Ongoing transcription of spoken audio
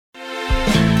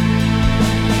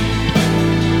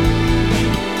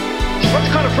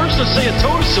to say a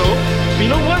toe-to-so. But you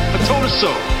know what? A toe-to-so.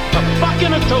 A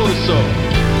fucking a toe-to-so.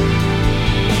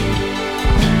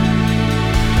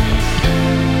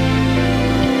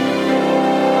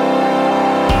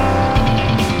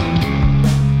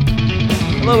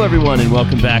 Hello, everyone, and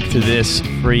welcome back to this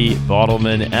Free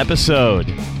Bottleman episode.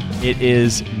 It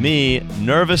is me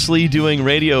nervously doing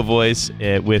radio voice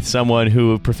with someone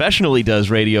who professionally does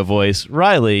radio voice,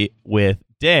 Riley, with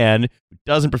Dan, who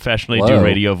doesn't professionally do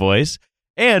radio voice,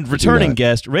 and returning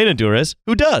guest, Raina Douris,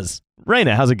 who does.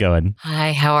 Raina, how's it going?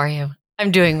 Hi, how are you? I'm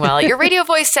doing well. Your radio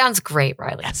voice sounds great,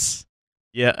 Riley. Yes.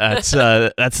 Yeah,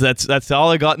 that's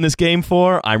all I got in this game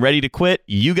for. I'm ready to quit.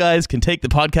 You guys can take the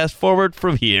podcast forward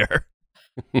from here.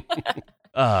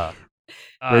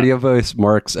 Radio voice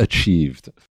marks achieved.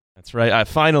 That's right.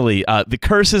 Finally, the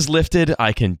curse is lifted.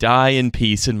 I can die in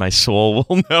peace, and my soul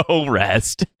will know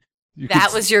rest.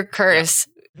 That was your curse.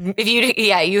 If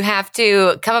you have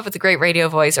to come up with a great radio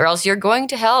voice, or else you're going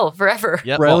to hell forever.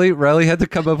 Yep. Riley had to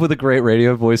come up with a great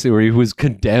radio voice where he was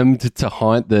condemned to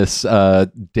haunt this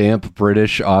damp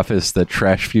British office that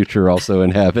Trash Future also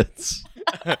inhabits.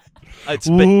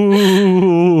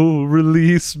 Ooh,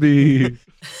 release me.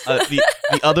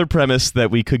 The other premise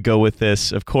that we could go with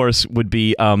this, of course, would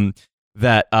be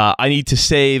that I need to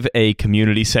save a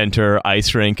community center,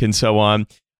 ice rink, and so on.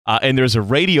 And there's a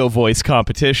radio voice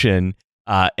competition,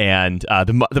 and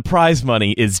the prize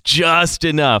money is just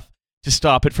enough to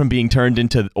stop it from being turned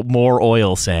into more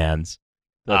oil sands.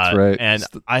 That's right. And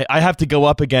I have to go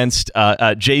up against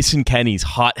Jason Kenney's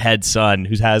hothead son,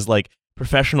 who has like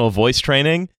professional voice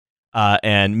training.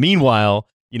 And meanwhile,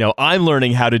 you know, I'm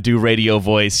learning how to do radio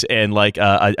voice and like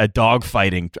a dog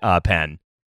fighting pen.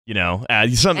 You know,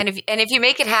 and if you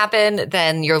make it happen,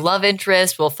 then your love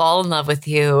interest will fall in love with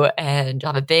you and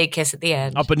have a big kiss at the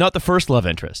end. But not the first love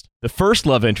interest. The first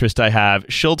love interest I have,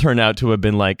 she'll turn out to have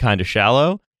been like kind of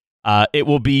shallow. It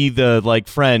will be the like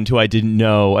friend who I didn't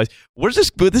know.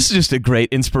 This is just a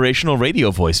great inspirational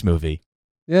radio voice movie.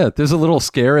 Yeah, there's a little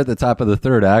scare at the top of the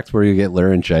third act where you get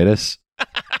laryngitis.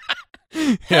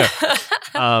 Yeah.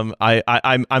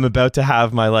 I'm about to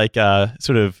have my like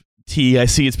sort of tea. I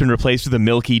see it's been replaced with a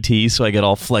milky tea, so I get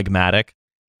all phlegmatic.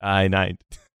 I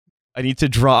need to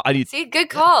draw. See, good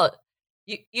call.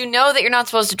 You know that you're not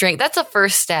supposed to drink. That's a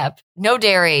first step. No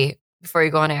dairy before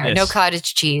you go on air. Yes. No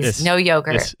cottage cheese. Yes. No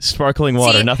yogurt. Yes. Sparkling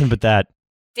water. See, nothing but that.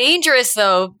 Dangerous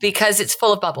though, because it's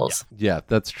full of bubbles. Yeah,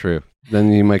 that's true.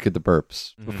 Then you might get the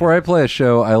burps. Mm-hmm. Before I play a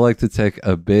show, I like to take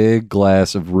a big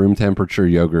glass of room temperature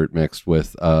yogurt mixed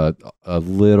with a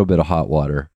little bit of hot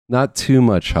water. Not too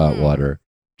much hot water,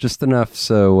 just enough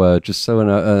so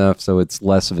enough so it's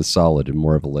less of a solid and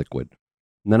more of a liquid.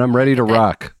 And then I'm ready to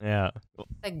rock. Yeah,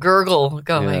 a gurgle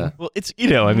going. Yeah. Well, it's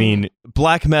I mean,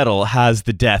 black metal has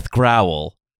the death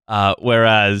growl.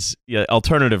 Whereas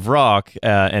alternative rock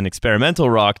and experimental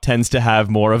rock tends to have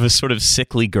more of a sort of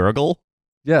sickly gurgle.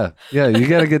 Yeah, you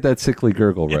got to get that sickly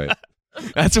gurgle right.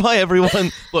 That's why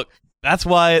everyone That's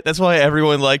why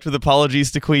everyone liked with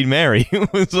Apologies to Queen Mary.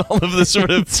 It was all of the sort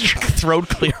of throat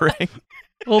clearing,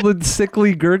 all the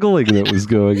sickly gurgling that was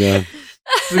going on,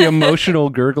 the emotional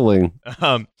gurgling.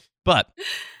 But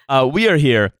we are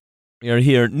here. We are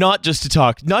here not just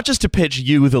to pitch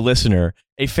you, the listener,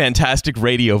 a fantastic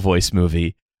radio voice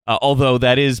movie, although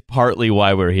that is partly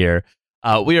why we're here.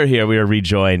 We are here. We are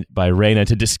rejoined by Raina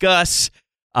to discuss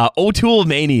O'Toole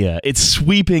Mania. It's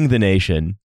sweeping the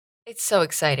nation. It's so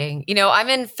exciting. You know, I'm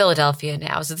in Philadelphia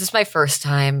now, so this is my first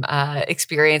time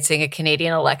experiencing a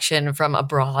Canadian election from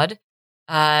abroad.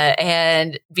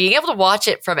 And being able to watch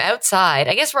it from outside.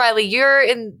 I guess, Riley, you're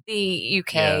in the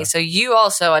UK, so you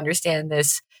also understand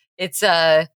this.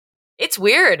 It's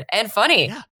weird and funny.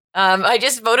 Yeah. I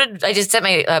just sent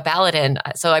my ballot in.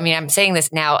 So, I mean, I'm saying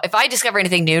this now. If I discover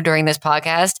anything new during this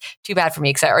podcast, too bad for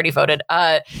me because I already voted.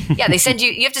 They send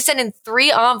you have to send in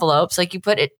 3 envelopes. Like you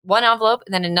put it one envelope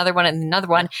and then another one and another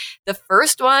one. The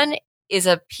first one is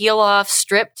a peel off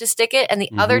strip to stick it. And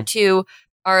the other 2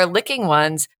 are licking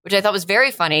ones, which I thought was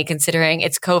very funny considering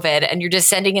it's COVID and you're just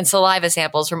sending in saliva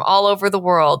samples from all over the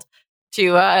world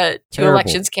to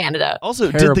Elections Canada. Also,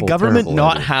 did the government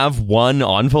not have one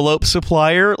envelope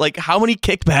supplier? Like, how many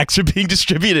kickbacks are being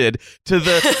distributed to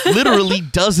the literally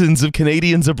dozens of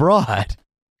Canadians abroad?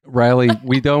 Riley,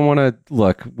 we don't want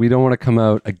to come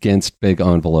out against Big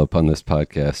Envelope on this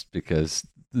podcast because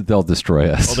they'll destroy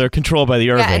us. Well, they're controlled by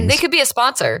the Irvings. Yeah, and they could be a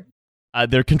sponsor.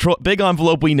 Big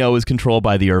Envelope, we know, is controlled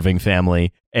by the Irving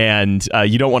family, and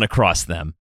you don't want to cross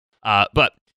them.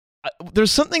 But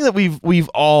there's something that we've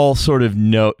all sort of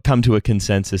come to a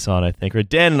consensus on, I think. Or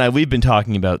Dan and I, we've been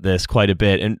talking about this quite a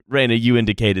bit, and Raina, you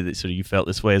indicated that sort of you felt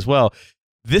this way as well.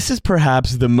 this is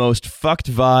perhaps the most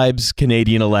fucked vibes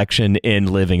Canadian election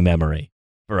in living memory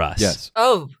for us. Yes.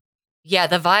 Oh, yeah,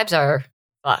 the vibes are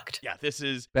fucked. Yeah, this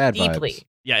is Bad deeply. vibes.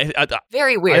 Yeah,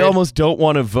 Very weird. I almost don't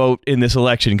want to vote in this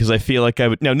election because I feel like I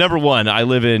would. Now, number one, I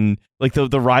live in like the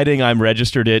riding I'm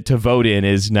registered it to vote in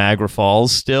is Niagara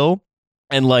Falls still,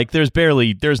 and like there's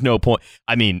no point.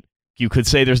 I mean, you could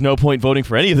say there's no point voting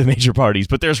for any of the major parties,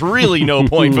 but there's really no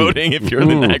point voting if you're in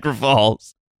the Niagara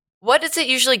Falls. What does it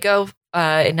usually go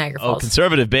in Niagara Falls? Oh,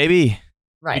 conservative, baby.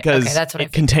 Right. Because okay, that's what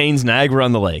it contains Niagara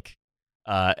on the Lake.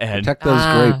 And Protect those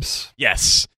grapes.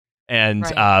 yes. And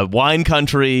Right. wine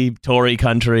country, Tory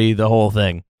country, the whole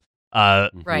thing.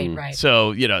 Right.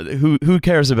 So, who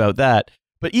cares about that?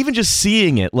 But even just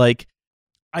seeing it, like,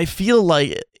 I feel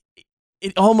like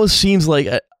it almost seems like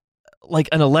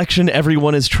an election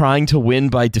everyone is trying to win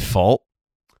by default.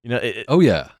 Oh,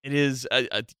 yeah. It is.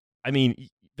 I mean,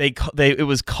 it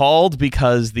was called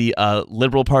because the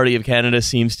Liberal Party of Canada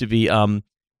seems to be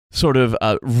sort of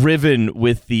riven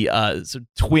with the sort of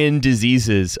twin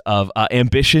diseases of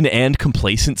ambition and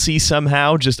complacency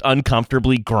somehow, just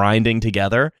uncomfortably grinding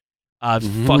together,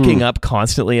 fucking up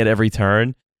constantly at every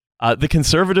turn. The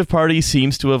Conservative Party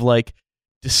seems to have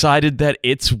decided that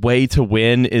its way to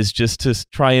win is just to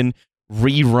try and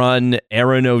rerun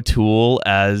Aaron O'Toole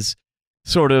as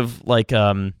sort of like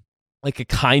a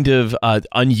kind of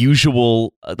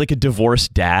unusual, like a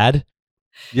divorced dad.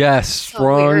 Yes,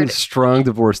 So strong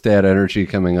divorced dad energy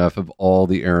coming off of all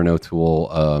the Aaron O'Toole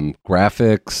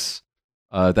graphics.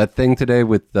 That thing today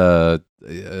with the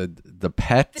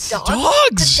pets.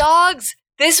 The dogs.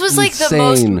 This was like the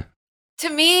most, to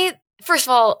me, first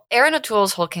of all, Aaron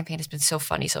O'Toole's whole campaign has been so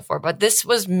funny so far, but this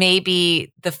was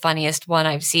maybe the funniest one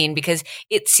I've seen because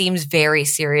it seems very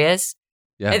serious.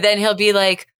 Yeah. And then he'll be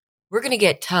like, we're going to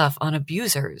get tough on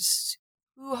abusers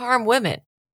who harm women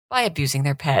by abusing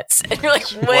their pets. And you're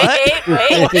like, wait.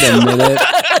 Wait a minute.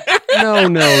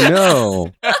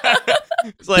 No.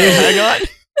 It's like, hang on.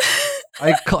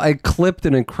 I clipped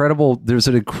there's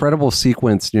an incredible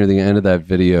sequence near the end of that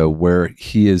video where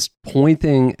he is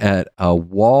pointing at a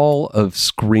wall of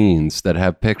screens that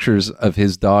have pictures of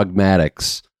his dog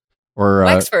Maddox or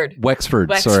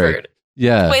Wexford, sorry.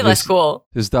 Yeah. Way less cool.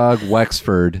 His dog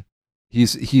Wexford.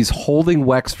 He's holding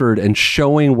Wexford and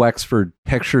showing Wexford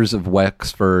pictures of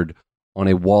Wexford on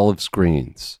a wall of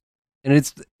screens. And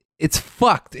it's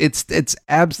fucked. It's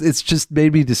just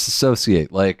made me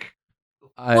disassociate. Like,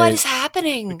 what is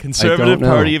happening? The Conservative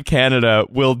Party of Canada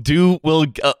will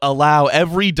allow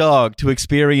every dog to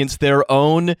experience their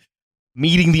own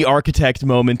meeting the architect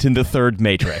moment in the third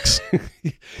Matrix.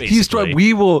 He's trying.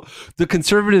 The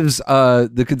conservatives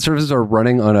are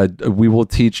running on a we will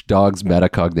teach dogs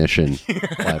metacognition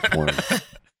platform.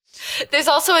 There's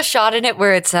also a shot in it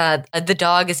where it's the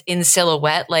dog is in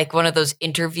silhouette, like one of those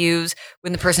interviews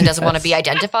when the person doesn't want to be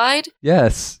identified.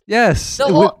 Yes.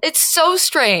 It's so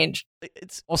strange.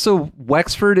 It's also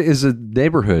Wexford is a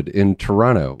neighborhood in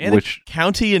Toronto, and which a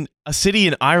county in a city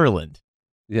in Ireland.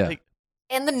 Yeah.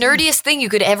 And the nerdiest thing you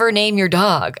could ever name your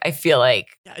dog, I feel like.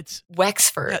 Yeah, it's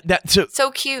Wexford.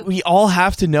 So cute. We all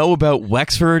have to know about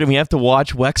Wexford, and we have to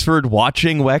watch Wexford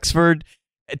watching Wexford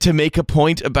to make a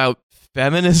point about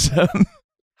feminism.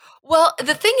 Well,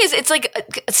 the thing is, it's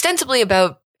like ostensibly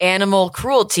about animal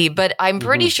cruelty, but I'm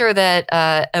pretty sure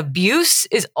that abuse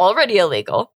is already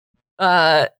illegal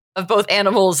of both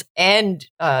animals and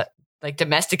like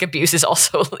domestic abuse is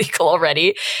also illegal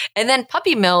already. And then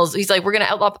puppy mills, he's like, we're going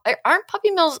to outlaw. Aren't puppy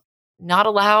mills not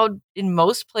allowed in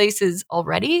most places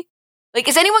already? Like,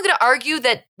 is anyone going to argue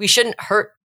that we shouldn't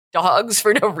hurt dogs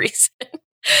for no reason?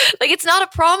 Like, it's not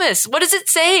a promise. What is it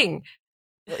saying?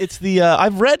 It's the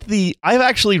I've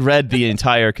actually read the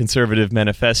entire Conservative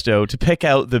manifesto to pick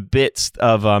out the bits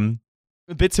of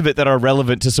it that are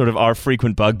relevant to sort of our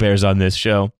frequent bugbears on this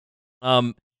show.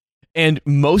 And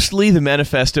mostly the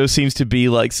manifesto seems to be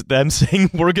like them saying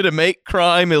we're going to make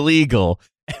crime illegal,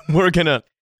 and we're going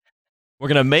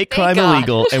to make crime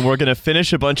illegal, and we're going to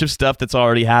finish a bunch of stuff that's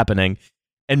already happening.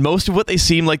 And most of what they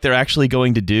seem like they're actually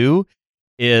going to do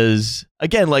is,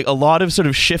 again, like a lot of sort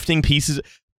of shifting pieces.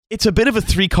 It's a bit of a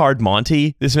 3-card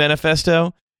Monty, this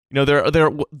manifesto. You know,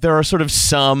 there are sort of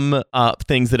some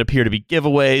things that appear to be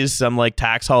giveaways, some like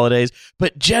tax holidays,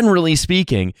 but generally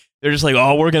speaking, they're just like,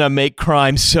 oh, we're gonna make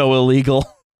crime so illegal.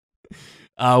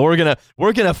 We're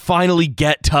gonna finally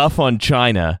get tough on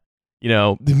China. You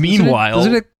know, meanwhile,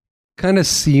 doesn't it kind of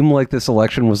seem like this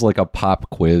election was like a pop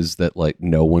quiz that like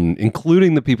no one,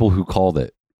 including the people who called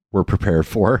it, were prepared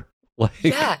for? Like,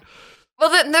 yeah.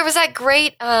 Well, there was that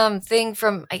great thing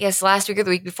from, I guess, last week or the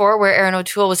week before where Aaron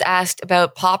O'Toole was asked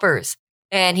about poppers.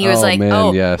 And he was Oh, like,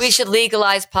 man, yes. we should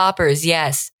legalize poppers.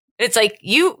 Yes. It's like,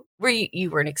 you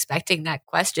weren't expecting that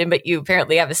question, but you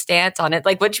apparently have a stance on it.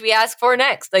 Like, what should we ask for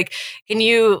next? Like, can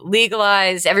you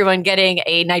legalize everyone getting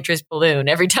a nitrous balloon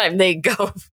every time they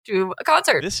go to a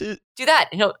concert? Do that.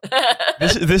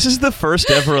 This is the first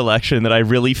ever election that I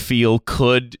really feel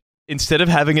could, instead of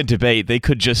having a debate, they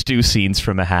could just do scenes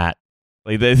from a hat.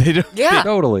 Like they don't, Yeah.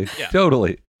 Totally.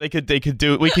 They could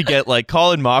do it. We could get like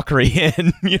Colin Mockery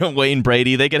and Wayne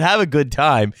Brady. They could have a good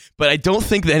time, but I don't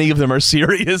think that any of them are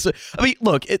serious. I mean,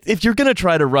 look, if you're gonna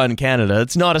try to run Canada,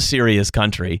 it's not a serious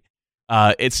country.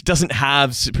 It doesn't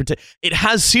have. It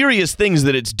has serious things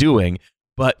that it's doing,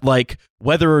 but like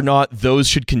whether or not those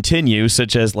should continue,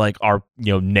 such as like our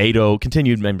NATO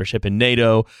continued membership in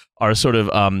NATO, our sort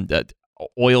of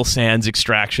oil sands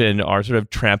extraction, our sort of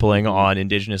trampling on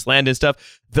indigenous land and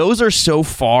stuff, those are so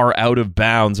far out of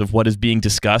bounds of what is being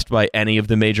discussed by any of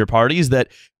the major parties that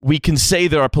we can say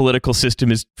that our political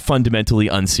system is fundamentally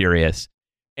unserious.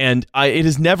 And it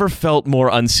has never felt more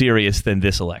unserious than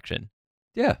this election.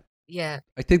 Yeah. Yeah.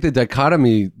 I think the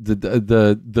dichotomy,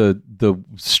 the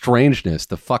strangeness,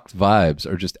 the fucked vibes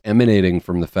are just emanating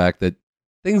from the fact that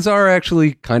things are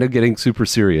actually kind of getting super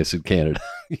serious in Canada,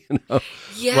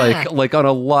 Yeah. like on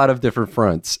a lot of different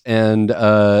fronts, and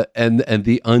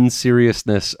the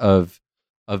unseriousness of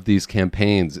these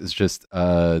campaigns is just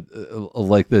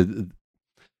like the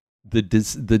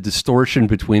distortion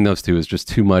between those two is just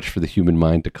too much for the human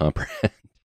mind to comprehend.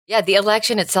 Yeah, the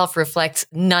election itself reflects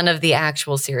none of the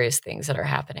actual serious things that are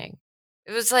happening.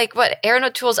 It was like Aaron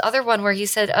O'Toole's other one where he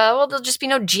said, well, there'll just be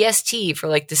no GST for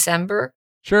like December.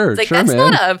 Sure, It's like, sure,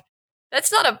 man.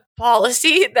 that's not a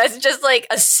policy. That's just like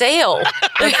a sale.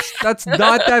 That's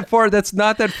not that far. That's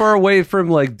not that far away from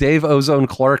like Dave Ozone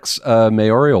Clark's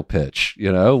mayoral pitch.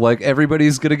 Like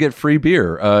everybody's gonna get free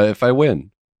beer if I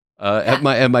win at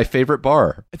my favorite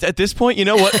bar. At this point, you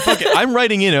know what? Fuck it. I'm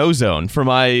writing in Ozone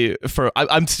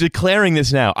I'm declaring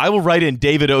this now. I will write in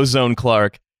David Ozone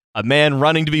Clark, a man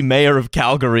running to be mayor of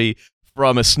Calgary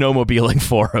from a snowmobiling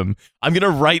forum. I'm gonna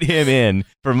write him in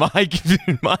for my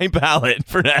ballot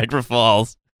for Niagara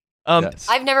Falls. Yes.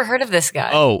 I've never heard of this guy.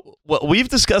 Oh, well, we've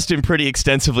discussed him pretty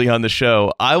extensively on the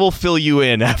show. I will fill you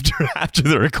in after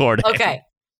the recording. Okay,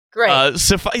 great.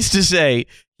 Suffice to say,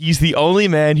 he's the only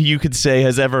man who you could say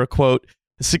has ever, quote,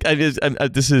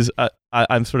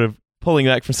 I'm sort of pulling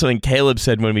back from something Caleb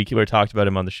said when we talked about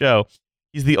him on the show.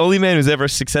 He's the only man who's ever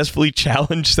successfully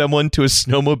challenged someone to a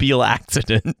snowmobile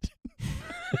accident.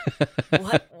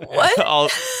 What?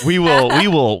 We will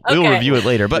review it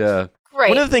later. But Yeah. Great.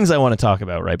 one of the things I want to talk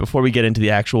about, right, before we get into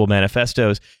the actual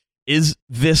manifestos, is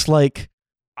this like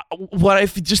what I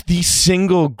just the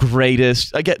single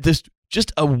greatest. I get this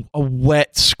just a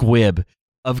wet squib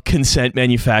of consent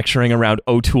manufacturing around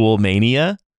O'Toole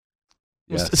mania.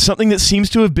 Yes. Something that seems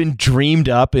to have been dreamed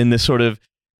up in the sort of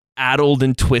addled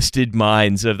and twisted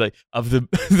minds of the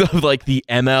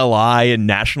MLI and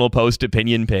National Post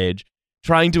opinion page,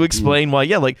 trying to explain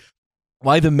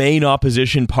why the main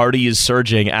opposition party is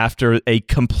surging after a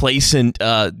complacent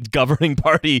governing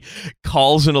party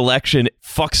calls an election,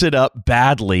 fucks it up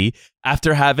badly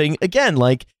after having, again,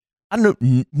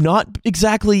 not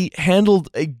exactly handled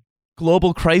a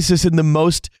global crisis in the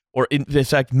most, or in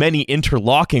fact, many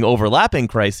interlocking, overlapping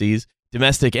crises,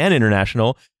 domestic and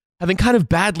international, having kind of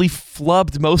badly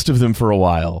flubbed most of them for a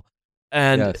while.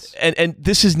 And Yes. and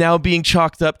this is now being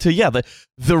chalked up to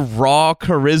the raw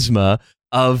charisma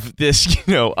of this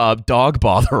dog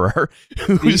botherer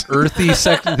who's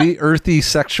The earthy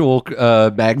sexual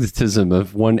magnetism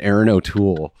of one Aaron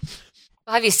O'Toole.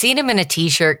 Have you seen him in a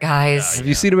t-shirt, guys? Have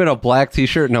you seen him in a black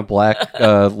t-shirt and a black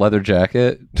leather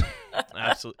jacket?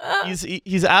 absolutely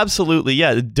he's absolutely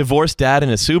divorced dad in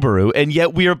a Subaru, and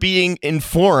yet we are being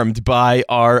informed by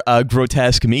our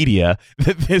grotesque media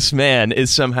that this man is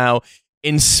somehow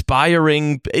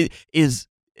inspiring, is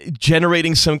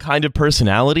generating some kind of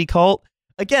personality cult.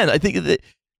 Again, I think that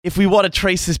if we want to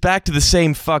trace this back to the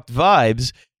same fucked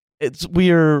vibes,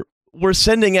 we're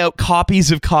sending out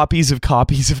copies of copies of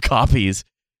copies of copies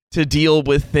to deal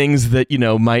with things that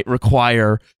might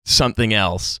require something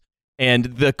else. And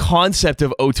the concept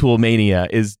of O'Toole mania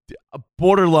is a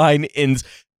borderline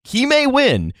he may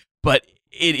win, but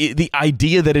the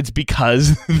idea that it's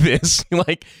because this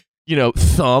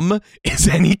thumb is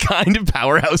any kind of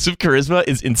powerhouse of charisma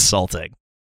is insulting.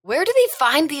 Where do they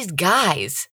find these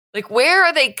guys? Like, where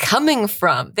are they coming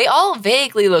from? They all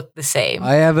vaguely look the same.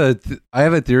 I have a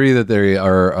theory that they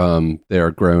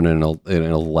are grown in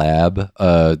a lab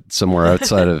somewhere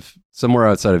outside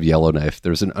of Yellowknife.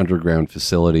 There's an underground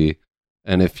facility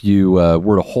And if you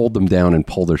were to hold them down and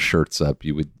pull their shirts up,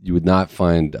 you would not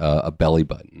find a belly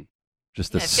button.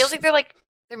 Just it feels like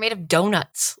they're made of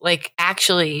donuts, like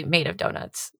actually made of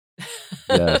donuts.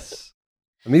 Yes,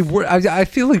 I mean, I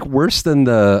feel like worse than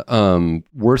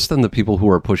the people who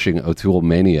are pushing O'Toole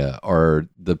mania are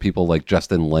the people like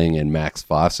Justin Ling and Max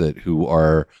Fawcett who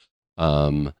are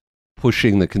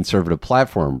pushing the conservative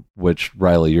platform, which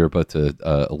Riley, you're about to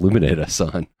illuminate us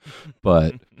on,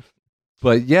 but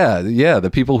yeah,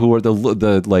 the people who are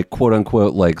the like quote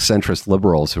unquote like centrist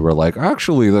liberals who are like,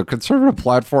 actually the conservative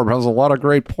platform has a lot of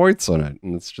great points on it,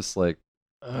 and it's just like,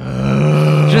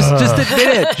 just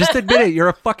admit it. You're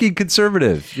a fucking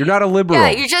conservative. You're not a liberal. Yeah,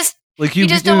 you just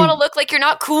don't want to look like you're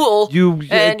not cool.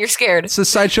 And you're scared. It's a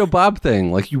Sideshow Bob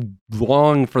thing. Like you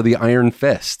long for the iron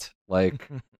fist. Like,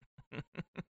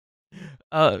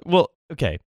 well,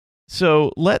 okay.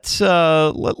 So let's take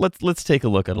a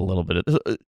look at a little bit of.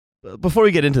 Before we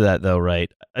get into that, though,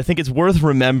 right, I think it's worth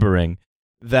remembering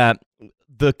that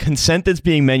the consent that's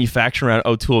being manufactured around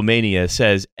O'Toole Mania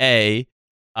says,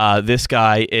 this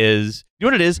guy is, you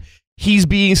know what it is? He's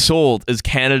being sold as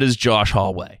Canada's Josh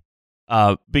Holloway.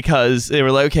 Because they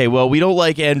were like, okay, well, we don't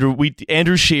like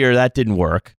Andrew Scheer, that didn't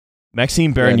work.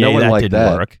 Maxime Bernier, that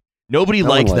didn't work. Nobody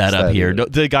liked that up here. No,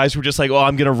 the guys were just like, oh,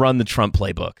 I'm going to run the Trump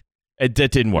playbook. That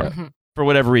didn't work. Mm-hmm. For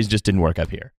whatever reason, just didn't work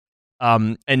up here.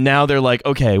 And now they're like,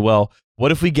 okay, well,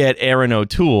 what if we get Aaron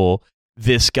O'Toole,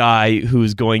 this guy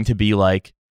who's going to be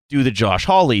like, do the Josh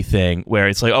Hawley thing, where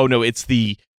it's like, oh no, it's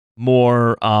the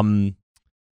more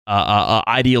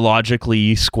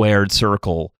ideologically squared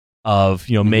circle of,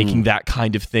 you know, making that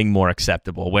kind of thing more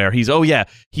acceptable, where he's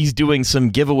doing some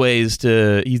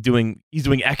giveaways he's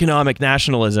doing economic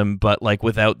nationalism, but like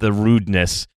without the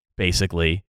rudeness,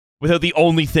 basically, without the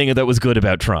only thing that was good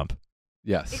about Trump.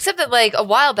 Yes. Except that, like, a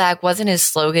while back, wasn't his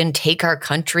slogan "Take our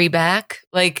country back"?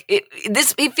 Like,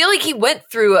 I feel like he went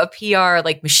through a PR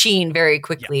like machine very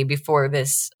quickly before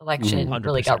this election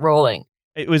really got rolling.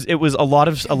 It was a lot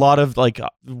of like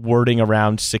wording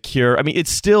around secure. I mean,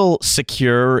 it's still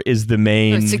secure is the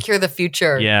main secure the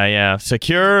future. Yeah,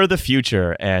 secure the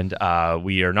future, and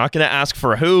we are not going to ask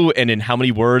for who and in how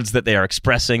many words that they are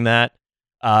expressing that.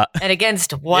 And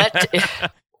against what?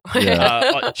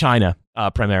 China,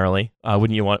 primarily.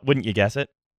 Wouldn't you guess it?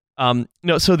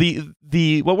 No. So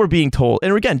the what we're being told,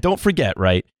 and again, don't forget,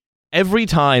 right? Every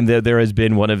time that there has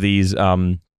been one of these,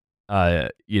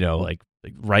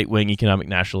 like right-wing economic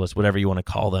nationalists, whatever you want to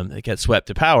call them, that get swept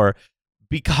to power,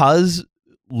 because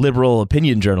liberal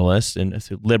opinion journalists, and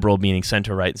liberal meaning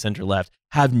center-right and center-left,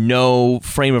 have no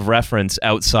frame of reference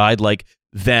outside like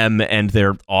them and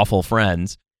their awful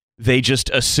friends. They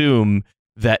just assume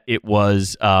that it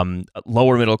was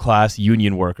lower middle class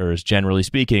union workers, generally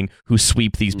speaking, who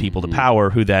sweep these people to power,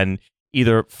 who then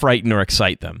either frighten or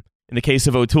excite them. In the case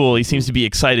of O'Toole, he seems to be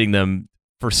exciting them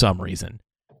for some reason.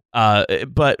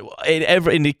 But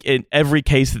in every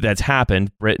case that's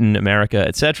happened, Britain, America,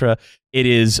 etc., it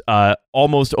is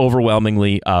almost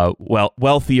overwhelmingly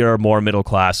wealthier, more middle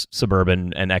class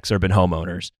suburban and exurban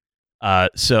homeowners.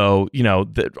 So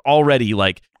already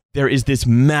like. There is this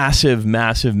massive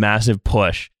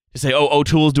push to say, oh,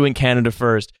 O'Toole's doing Canada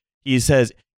first. He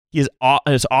says his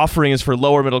offering is for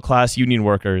lower middle class union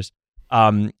workers.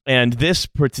 And this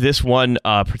one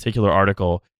particular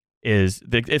article is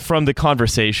from The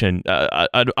Conversation, a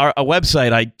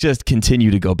website I just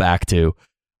continue to go back to,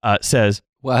 says...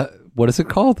 What is it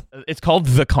called? It's called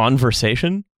The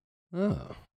Conversation.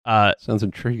 Oh, sounds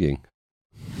intriguing.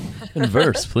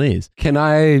 Converse, please. Can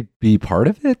I be part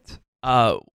of it?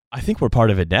 I think we're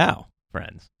part of it now,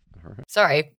 friends.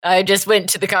 Sorry, I just went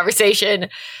to The Conversation.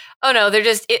 Oh no, they're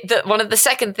just one of the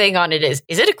second thing on it is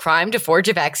it a crime to forge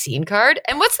a vaccine card?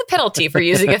 And what's the penalty for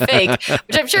using a fake?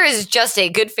 Which I'm sure is just a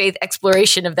good faith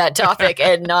exploration of that topic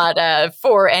and not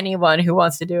for anyone who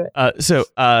wants to do it. So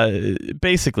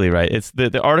basically, right, it's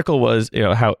the article was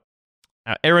how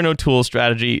Aaron O'Toole's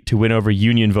strategy to win over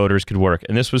union voters could work,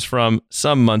 and this was from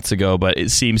some months ago, but it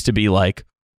seems to be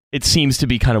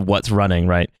kind of what's running,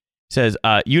 right? It says,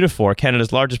 Unifor,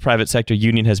 Canada's largest private sector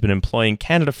union, has been employing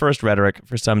Canada First rhetoric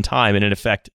for some time in an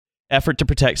effort to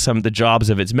protect some of the jobs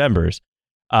of its members.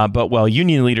 But while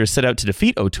union leaders set out to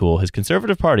defeat O'Toole, his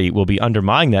Conservative Party will be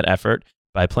undermining that effort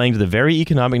by playing to the very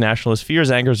economic nationalist fears,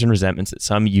 angers, and resentments that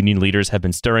some union leaders have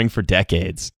been stirring for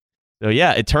decades. So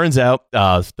yeah, it turns out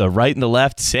the right and the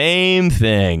left, same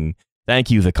thing. Thank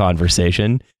you, The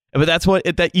Conversation. But that's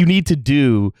that you need to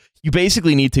do. You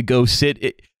basically need to go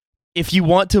sit. If you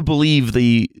want to believe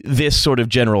this sort of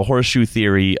general horseshoe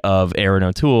theory of Aaron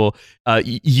O'Toole,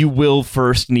 you will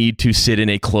first need to sit in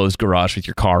a closed garage with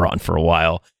your car on for a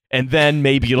while, and then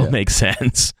maybe it'll make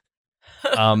sense.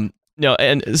 No,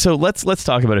 and so let's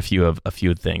talk about a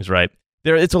few things, right?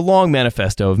 It's a long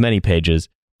manifesto of many pages,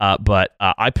 but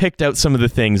I picked out some of the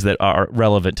things that are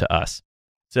relevant to us.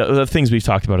 So the things we've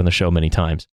talked about on the show many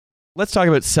times. Let's talk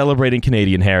about celebrating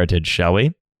Canadian heritage, shall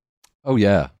we? Oh,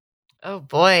 yeah. Oh,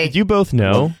 boy. Did you both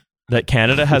know that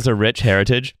Canada has a rich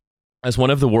heritage as one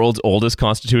of the world's oldest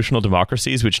constitutional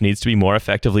democracies, which needs to be more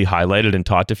effectively highlighted and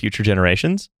taught to future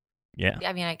generations? Yeah.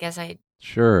 I mean, I guess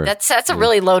Sure. That's a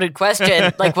really loaded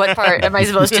question. Like, what part am I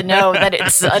supposed to know? That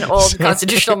it's an old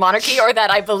constitutional monarchy, or that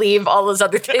I believe all those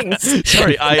other things?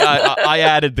 Sorry, I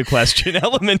added the question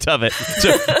element of it.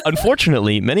 So,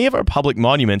 unfortunately, many of our public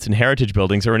monuments and heritage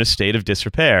buildings are in a state of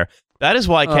disrepair. That is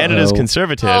why Canada's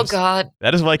conservatives. Oh God.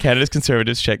 That is why Canada's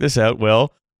conservatives. Check this out,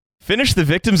 Will. Finish the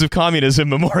Victims of Communism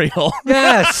Memorial.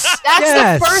 Yes.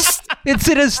 That's the first. It's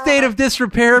in a state of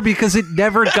disrepair because it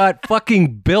never got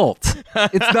fucking built.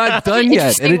 It's not done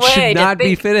yet, and it should not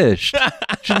be finished.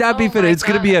 Should not be finished.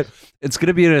 It's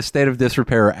gonna be in a state of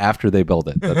disrepair after they build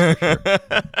it. That's for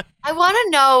sure. I want to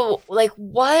know, like,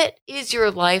 what is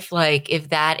your life like if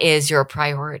that is your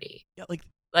priority? Yeah,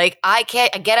 like I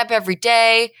get up every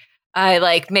day.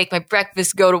 I make my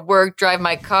breakfast, go to work, drive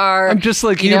my car. I'm just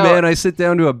like you, man. I sit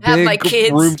down to a big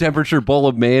room temperature bowl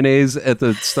of mayonnaise at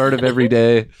the start of every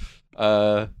day.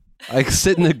 I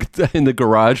sit in the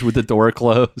garage with the door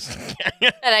closed.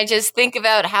 And I just think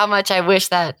about how much I wish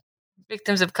that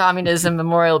Victims of Communism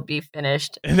Memorial be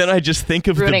finished. And then I just think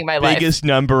of the biggest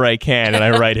number I can and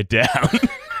I write it down.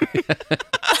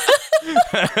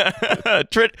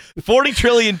 40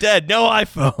 trillion dead, no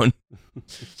iPhone.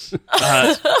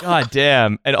 God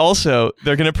damn. And also,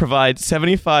 they're going to provide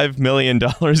 $75 million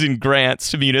in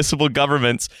grants to municipal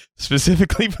governments,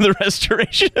 specifically for the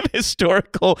restoration of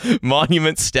historical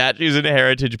monuments, statues, and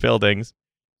heritage buildings.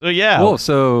 So yeah. Cool.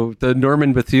 So the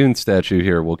Norman Bethune statue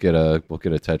here will get a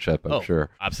touch up, I'm sure.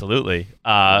 Absolutely.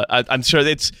 I'm sure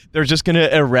they're just going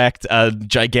to erect a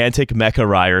gigantic Mecha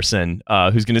Ryerson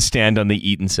who's going to stand on the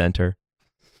Eaton Center.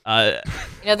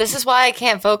 This is why I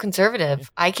can't vote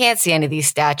conservative. I can't see any of these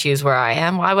statues where I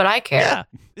am. Why would I care? Yeah.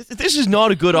 This is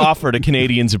not a good offer to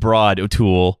Canadians abroad,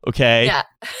 O'Toole, okay?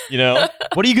 Yeah.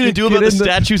 What are you going to do about the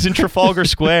statues in Trafalgar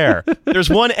Square? There's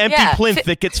one empty plinth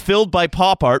that gets filled by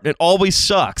pop art and it always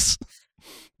sucks.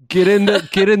 Get in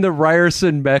the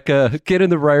Ryerson Mecca. Get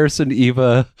in the Ryerson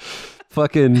Eva.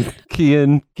 Fucking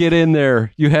Kian, get in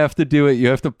there. You have to do it. You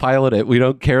have to pilot it. We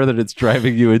don't care that it's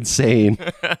driving you insane.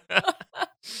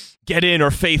 Get in, or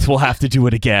Faith will have to do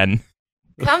it again.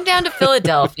 Come down to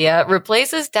Philadelphia,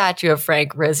 replace a statue of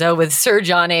Frank Rizzo with Sir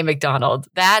John A. MacDonald.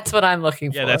 That's what I'm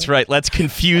looking for. Yeah, that's right. Let's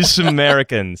confuse some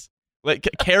Americans.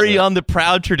 Carry on the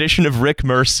proud tradition of Rick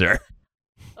Mercer.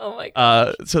 Oh my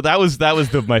God. So that was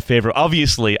my favorite.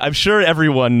 Obviously, I'm sure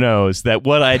everyone knows that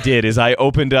what I did is I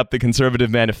opened up the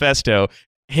Conservative Manifesto,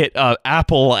 hit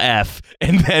Apple F,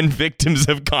 and then Victims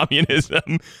of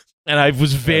Communism. And I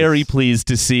was very pleased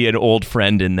to see an old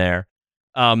friend in there.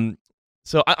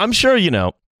 So I'm sure,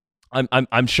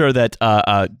 I'm sure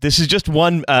that this is just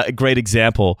one great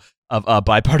example of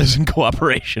bipartisan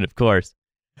cooperation, of course.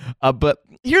 But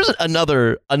here's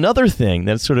another thing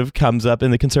that sort of comes up in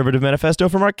the Conservative Manifesto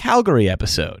from our Calgary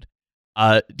episode.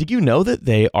 Did you know that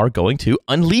they are going to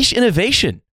unleash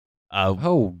innovation?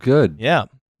 Oh, good. Yeah,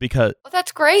 because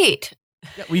that's great.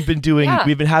 Yeah, we've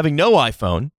been having no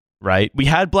iPhone. Right? We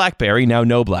had BlackBerry, now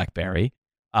no BlackBerry.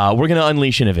 We're going to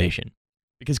unleash innovation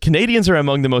because Canadians are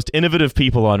among the most innovative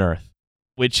people on earth,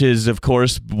 which is, of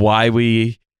course, why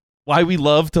we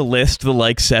love to list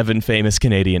the 7 famous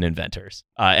Canadian inventors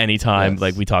anytime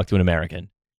we talk to an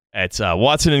American. It's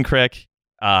Watson and Crick,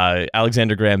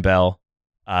 Alexander Graham Bell,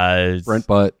 Brent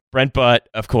Butt,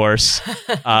 of course,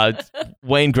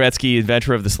 Wayne Gretzky,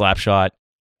 inventor of the slapshot.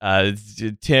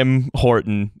 Tim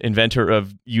Horton, inventor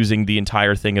of using the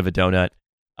entire thing of a donut,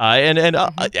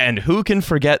 and who can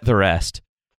forget the rest?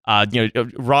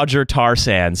 Roger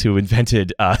Tar-Sands, who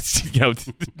invented,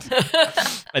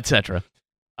 etc.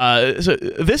 So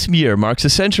this year marks a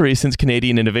century since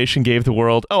Canadian innovation gave the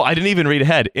world. Oh, I didn't even read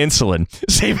ahead. Insulin,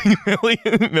 saving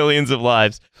millions of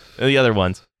lives. And the other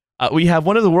ones. We have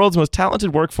one of the world's most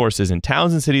talented workforces in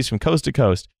towns and cities from coast to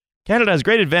coast. Canada has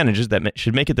great advantages that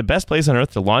should make it the best place on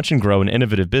earth to launch and grow an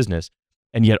innovative business,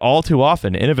 and yet all too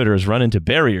often, innovators run into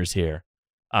barriers here.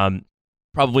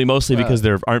 Probably mostly because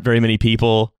there aren't very many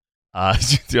people.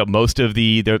 Most of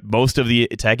the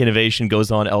tech innovation goes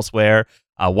on elsewhere.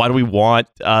 Why do we want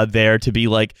there to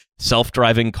be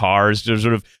self-driving cars,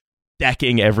 sort of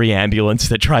decking every ambulance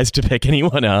that tries to pick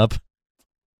anyone up?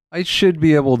 I should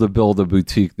be able to build a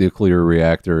boutique nuclear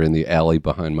reactor in the alley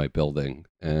behind my building,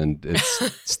 and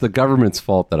it's the government's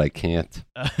fault that I can't.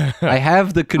 I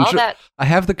have the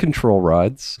control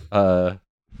rods.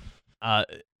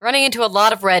 Running into a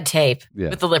lot of red tape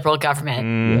with the liberal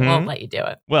government won't let you do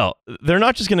it. Well, they're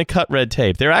not just going to cut red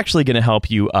tape. They're actually going to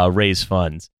help you raise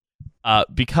funds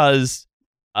because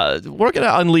we're going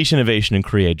to unleash innovation and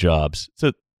create jobs.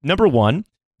 So, number one,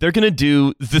 they're going to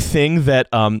do the thing that,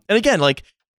 and again, like,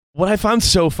 what I found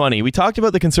so funny, we talked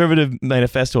about the Conservative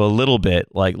Manifesto a little bit,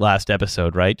 like last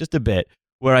episode, right? Just a bit,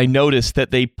 where I noticed that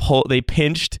they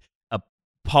pinched a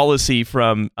policy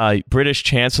from British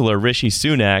Chancellor Rishi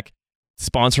Sunak,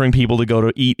 sponsoring people to go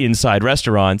to eat inside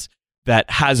restaurants, that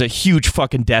has a huge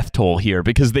fucking death toll here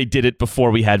because they did it before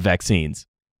we had vaccines.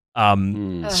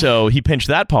 So he pinched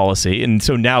that policy, and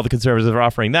so now the Conservatives are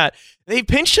offering that. They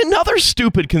pinched another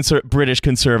stupid British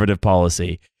Conservative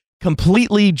policy,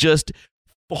 completely just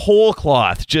whole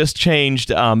cloth, just changed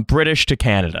British to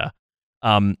Canada,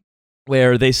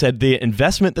 where they said the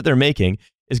investment that they're making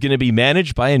is going to be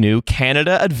managed by a new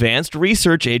Canada Advanced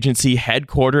Research Agency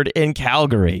headquartered in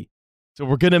Calgary. So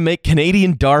we're going to make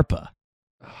Canadian DARPA.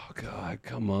 Oh, God,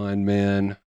 come on,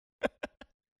 man.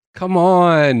 Come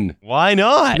on. Why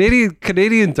not?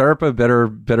 Canadian DARPA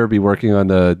better be working on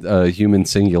the Human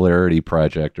Singularity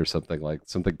Project or something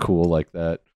cool like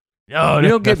that. No, we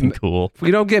don't get cool. If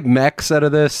we don't get mechs out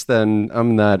of this, then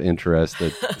I'm not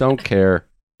interested. Don't care.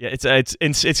 Yeah, it's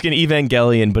going to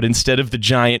Evangelion, but instead of the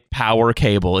giant power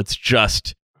cable, it's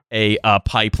just a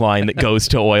pipeline that goes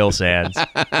to oil sands.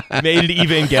 We've made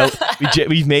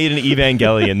an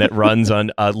Evangelion that runs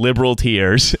on liberal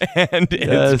tiers, and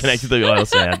it's connected to the oil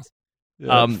sands.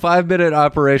 5-minute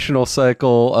operational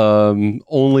cycle,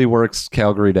 only works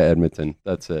Calgary to Edmonton.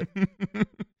 That's it.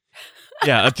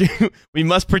 Yeah, we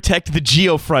must protect the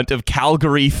geofront of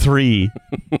Calgary 3.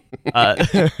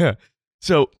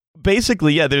 So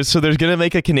basically, yeah, there's going to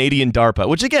make a Canadian DARPA,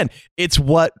 which again, it's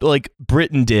what like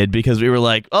Britain did, because we were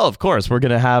like, oh, of course, we're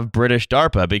going to have British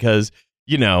DARPA because,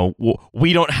 you know,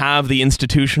 we don't have the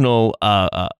institutional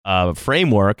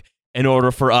framework in order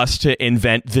for us to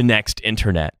invent the next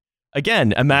internet.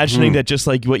 Again, imagining that just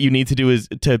like what you need to do is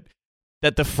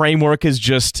that the framework is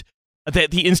just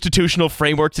that the institutional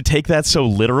framework to take that so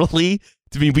literally,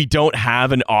 to mean we don't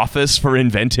have an office for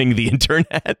inventing the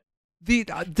internet.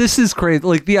 This is crazy.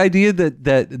 Like the idea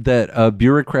that a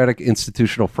bureaucratic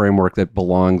institutional framework that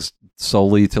belongs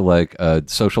solely to like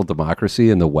social democracy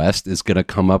in the West is going to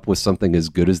come up with something as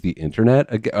good as the internet,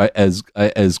 as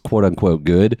quote unquote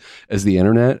good as the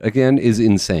internet again, is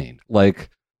insane. Like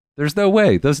there's no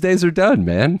way. Those days are done,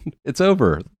 man. It's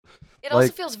over. It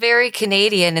also feels very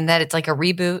Canadian in that it's like a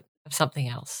reboot of something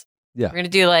else. Yeah. We're going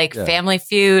to do like Family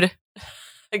Feud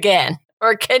again,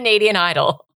 or Canadian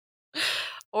Idol,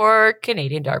 or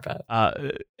Canadian DARPA.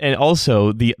 And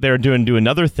also, they're doing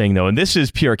another thing, though, and this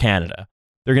is pure Canada.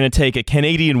 They're going to take a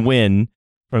Canadian win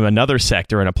from another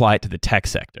sector and apply it to the tech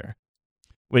sector,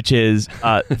 which is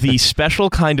the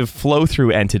special kind of flow-through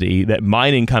entity that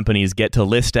mining companies get to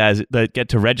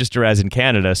register as in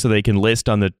Canada, so they can list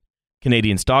on the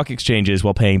Canadian stock exchanges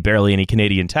while paying barely any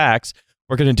Canadian tax.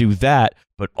 We're going to do that,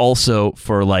 but also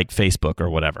for like Facebook or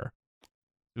whatever.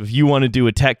 If you want to do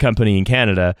a tech company in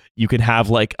Canada, you can have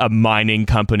like a mining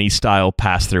company style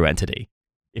pass-through entity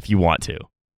if you want to.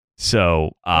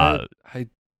 So,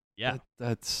 yeah,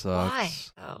 that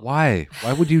sucks. Why?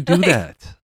 Why would you do that?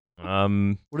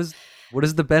 What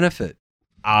is the benefit?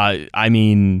 I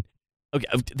mean, okay,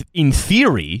 in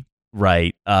theory,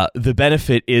 right? The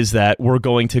benefit is that we're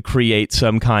going to create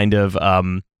some kind of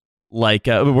we're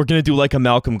going to do like a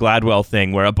Malcolm Gladwell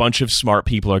thing where a bunch of smart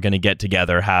people are going to get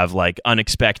together, have like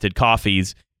unexpected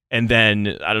coffees, and then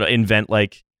invent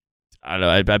like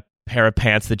a pair of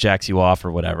pants that jacks you off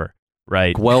or whatever,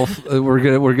 right? Guelph. we're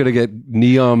gonna get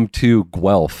Neom to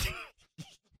Guelph.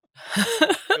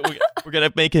 We're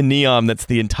gonna make a Neom that's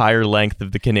the entire length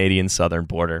of the Canadian southern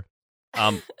border.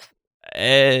 Now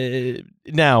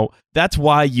that's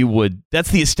why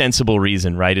that's the ostensible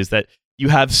reason, right? Is that you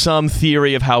have some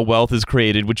theory of how wealth is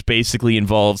created, which basically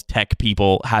involves tech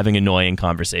people having annoying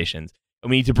conversations. And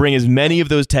we need to bring as many of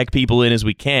those tech people in as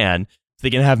we can so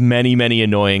they can have many, many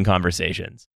annoying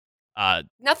conversations.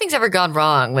 Nothing's ever gone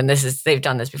wrong when they've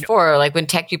done this before. Like when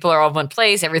tech people are all in one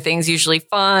place, everything's usually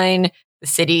fine. The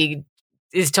city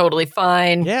is totally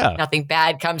fine. Yeah. Nothing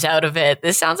bad comes out of it.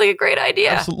 This sounds like a great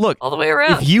idea. Absolutely. Look, all the way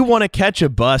around. If you want to catch a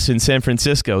bus in San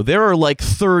Francisco, there are like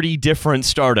 30 different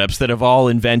startups that have all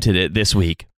invented it this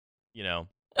week. You know,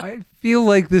 I feel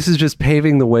like this is just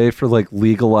paving the way for like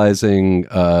legalizing,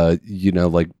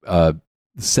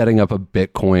 setting up a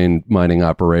Bitcoin mining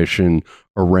operation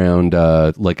around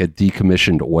like a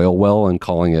decommissioned oil well and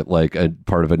calling it like a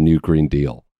part of a new Green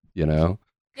Deal, you know?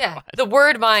 Yeah, the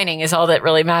word mining is all that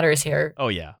really matters here. Oh,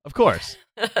 yeah, of course.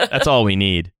 That's all we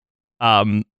need.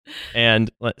 And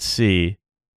let's see.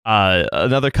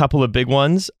 Another couple of big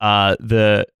ones.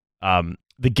 The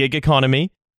gig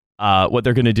economy. What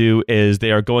they're going to do is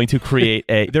they are going to create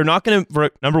they're not going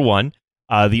to, number one,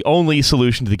 the only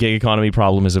solution to the gig economy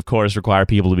problem is, of course, require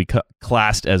people to be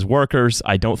classed as workers.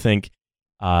 I don't think,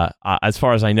 as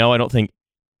far as I know,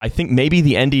 I think maybe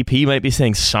the NDP might be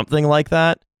saying something like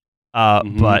that.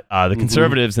 But the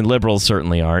conservatives and liberals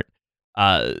certainly aren't.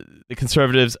 The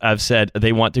conservatives have said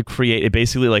they want to create a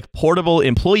basically like portable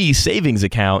employee savings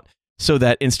account so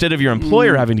that instead of your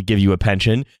employer having to give you a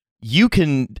pension, you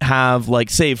can have like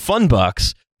save fun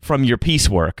bucks from your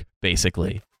piecework,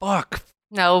 basically. Fuck.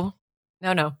 No.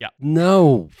 Yeah.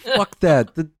 No. Fuck that.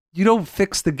 You don't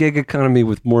fix the gig economy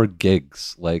with more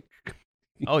gigs. Like.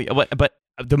 Oh yeah, but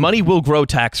the money will grow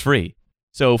tax free.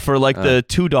 So for like the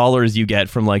 $2 you get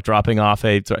from like dropping off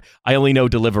I only know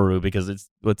Deliveroo because it's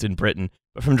what's in Britain,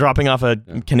 but from dropping off a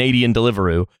Canadian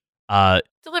Deliveroo.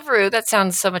 Deliveroo, that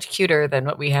sounds so much cuter than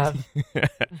what we have.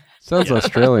 Sounds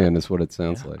Australian is what it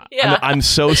sounds like. Yeah. I'm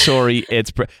so sorry.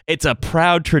 It's a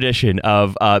proud tradition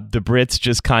of the Brits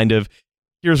just kind of,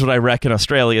 here's what I reckon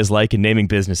Australia is like and naming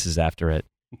businesses after it.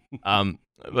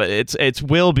 But it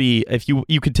will be, if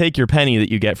you could take your penny that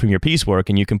you get from your piecework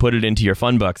and you can put it into your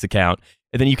Funbucks account,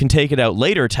 and then you can take it out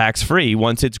later tax-free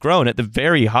once it's grown at the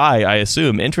very high, I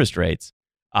assume, interest rates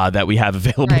that we have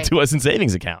available to us in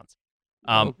savings accounts.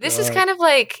 This is kind of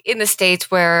like in the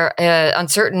States where on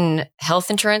certain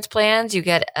health insurance plans, you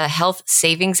get a health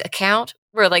savings account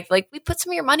where like we put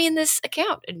some of your money in this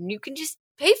account and you can just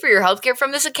pay for your healthcare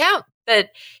from this account. That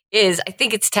is, I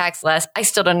think it's taxed less. I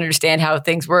still don't understand how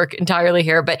things work entirely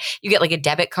here, but you get like a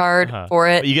debit card for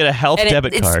it. You get a health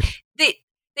debit card.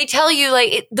 They tell you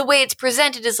like the way it's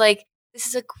presented is like, this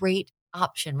is a great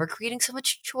option. We're creating so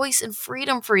much choice and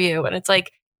freedom for you. And it's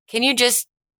like, can you just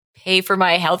pay for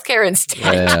my healthcare instead?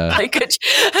 Yeah.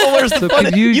 Well, where's the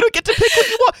fun? You don't get to pick what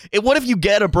you want. What if you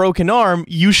get a broken arm?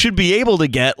 You should be able to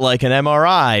get like an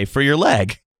MRI for your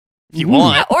leg. If you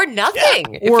want. Yeah, or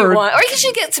nothing if you want. Or you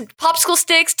should get some popsicle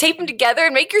sticks, tape them together,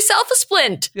 and make yourself a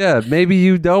splint. Yeah, maybe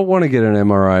you don't want to get an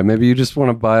MRI. Maybe you just want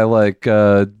to buy like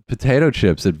potato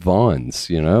chips at Vaughn's,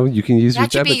 you know? You can use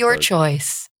that your should be your card.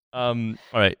 choice. All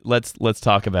right, let's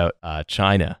talk about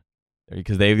China.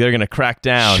 Because they're going to crack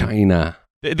down. China.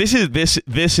 This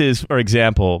is, for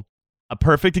example, a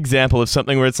perfect example of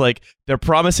something where it's like they're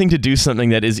promising to do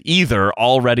something that is either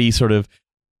already sort of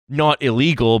not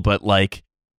illegal, but like,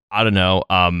 I don't know,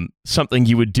 something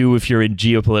you would do if you're in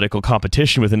geopolitical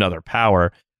competition with another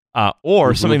power,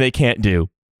 or something they can't do.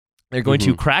 They're going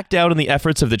to crack down on the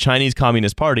efforts of the Chinese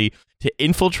Communist Party to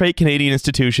infiltrate Canadian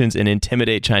institutions and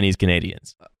intimidate Chinese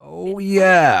Canadians. Oh,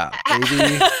 yeah,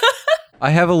 baby.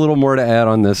 I have a little more to add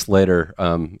on this later.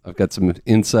 I've got some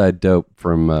inside dope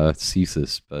from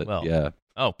CSIS, but yeah.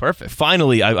 Oh, perfect.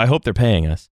 Finally, I hope they're paying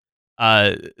us.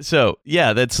 So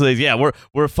yeah,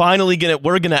 we're finally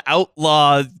gonna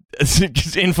outlaw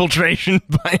infiltration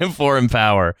by a foreign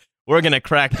power. We're gonna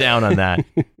crack down on that.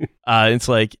 It's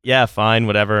like, yeah, fine,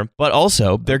 whatever. But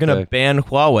also, they're gonna ban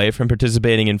Huawei from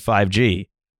participating in 5G.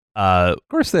 Of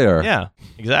course they are. Yeah,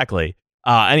 exactly.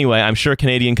 Anyway, I'm sure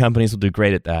Canadian companies will do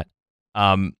great at that.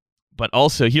 But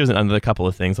also, here's another couple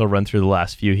of things. I'll run through the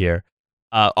last few here.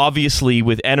 Obviously,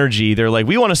 with energy, they're like,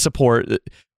 we want to support.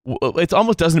 It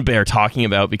almost doesn't bear talking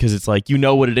about because it's like, you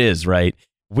know what it is, right?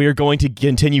 We're going to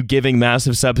continue giving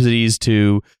massive subsidies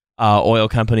to oil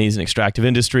companies and extractive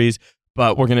industries,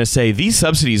 but we're going to say these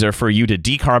subsidies are for you to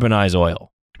decarbonize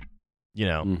oil. You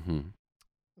know?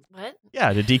 What?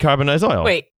 Yeah, to decarbonize oil.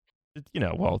 Wait. You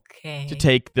know, to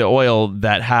take the oil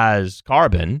that has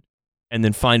carbon and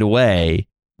then find a way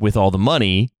with all the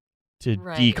money to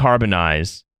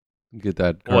decarbonize. Get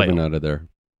that carbon out of there.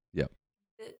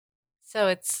 So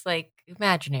it's like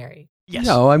imaginary. Yes.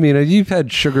 No, I mean, you've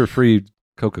had sugar-free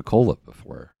Coca-Cola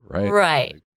before, right?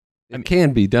 Right. Like, it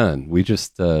can be done. We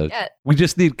just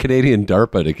need Canadian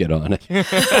DARPA to get on it.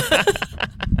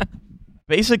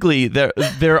 Basically,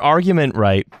 their argument,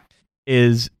 right,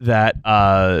 is that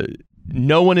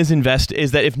no one is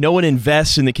that if no one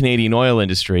invests in the Canadian oil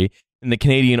industry, then the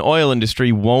Canadian oil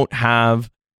industry won't have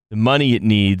the money it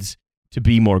needs to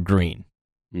be more green.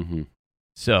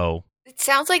 So it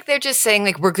sounds like they're just saying,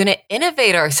 like, we're going to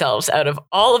innovate ourselves out of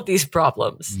all of these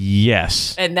problems.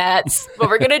 Yes. And that's what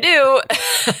we're going to do.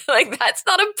 Like, that's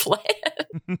not a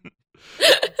plan.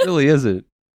 It really isn't.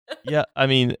 Yeah, I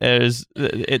mean,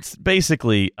 it's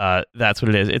basically that's what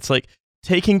it is. It's like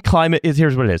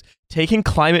here's what it is. Taking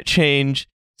climate change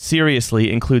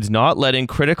seriously includes not letting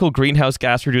critical greenhouse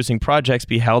gas reducing projects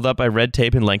be held up by red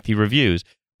tape and lengthy reviews.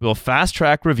 We'll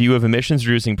fast-track review of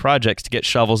emissions-reducing projects to get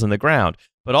shovels in the ground.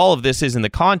 But all of this is in the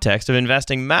context of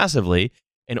investing massively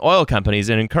in oil companies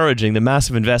and encouraging the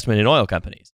massive investment in oil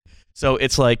companies. So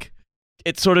it's like,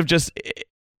 it's sort of just,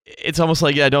 it's almost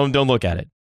like, yeah, don't look at it.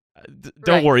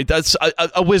 Don't worry. That's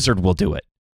a wizard will do it.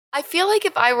 I feel like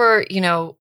if I were,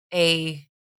 a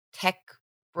tech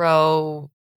bro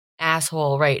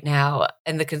asshole right now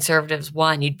and the Conservatives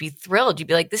won, you'd be thrilled. You'd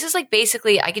be like, this is like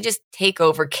basically I could just take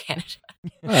over Canada.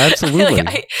 Oh,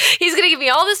 absolutely. He's going to give me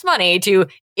all this money to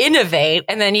innovate,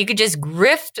 and then you could just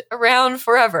grift around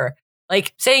forever.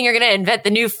 Like saying you're going to invent the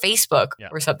new Facebook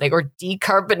or something, or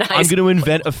decarbonize. I'm going to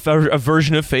invent a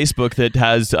version of Facebook that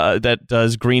has that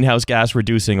does greenhouse gas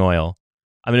reducing oil.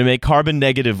 I'm going to make carbon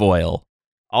negative oil.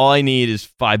 All I need is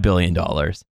 $5 billion.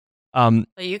 So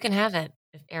you can have it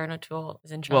if Aaron O'Toole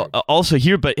is in charge. Well, also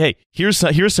here, but hey, here's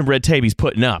some red tape he's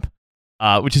putting up,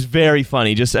 which is very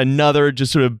funny. Just another,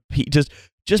 just sort of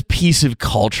just piece of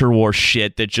culture war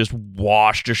shit that just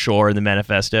washed ashore in the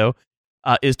manifesto.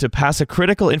 Is to pass a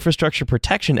Critical Infrastructure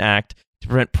Protection Act to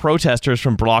prevent protesters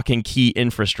from blocking key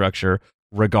infrastructure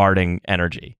regarding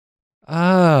energy.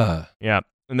 Yeah,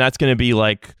 and that's going to be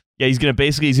like, he's going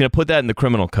to put that in the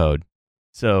criminal code.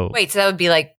 So wait, so that would be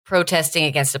like protesting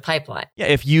against a pipeline. Yeah,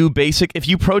 if you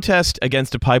protest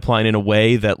against a pipeline in a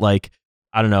way that, like,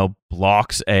 I don't know,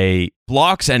 blocks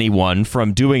anyone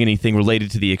from doing anything related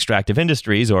to the extractive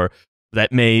industries, or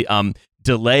that may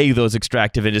delay those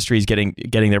extractive industries getting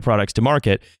their products to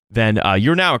market, then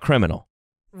you're now a criminal.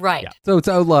 Right. Yeah. So it's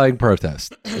outlying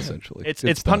protest, essentially.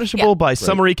 It's punishable by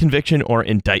summary conviction or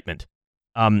indictment.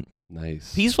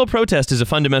 Nice. Peaceful protest is a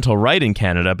fundamental right in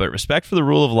Canada, but respect for the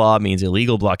rule of law means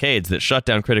illegal blockades that shut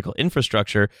down critical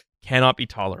infrastructure cannot be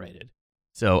tolerated.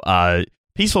 So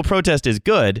peaceful protest is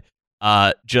good,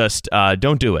 just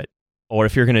don't do it. Or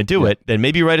if you're going to do it, then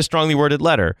maybe write a strongly worded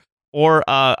letter. Or,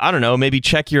 I don't know, maybe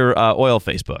check your oil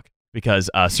Facebook, because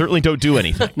certainly don't do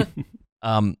anything.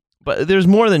 But there's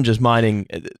more than just mining.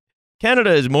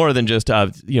 Canada is more than just,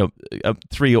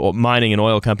 three mining and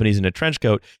oil companies in a trench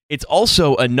coat. It's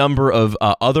also a number of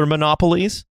other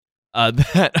monopolies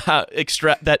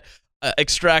that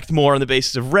extract more on the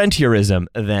basis of rentierism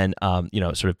than,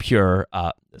 sort of pure,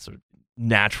 sort of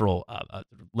natural,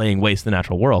 laying waste the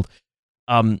natural world.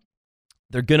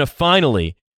 They're going to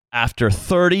finally, after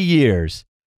 30 years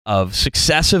of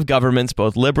successive governments,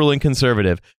 both liberal and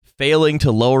conservative, failing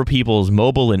to lower people's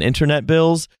mobile and internet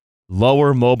bills,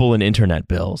 lower mobile and internet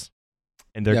bills.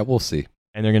 And we'll see.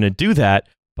 And they're going to do that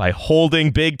by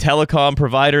holding big telecom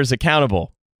providers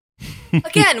accountable.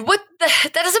 Again,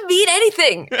 that doesn't mean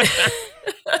anything.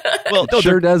 Well, no,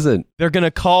 sure doesn't. They're going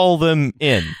to call them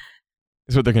in.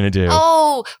 Is what they're going to do.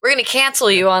 Oh, we're going to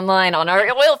cancel you online on our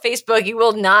oil Facebook. You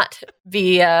will not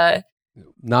be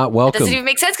not welcome. It doesn't even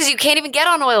make sense because you can't even get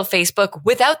on oil Facebook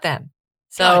without them.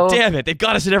 So God damn it! They've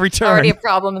got us at every turn. Already a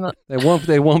problem. They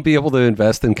won't be able to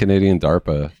invest in Canadian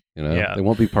DARPA. They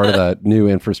won't be part of that new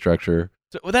infrastructure.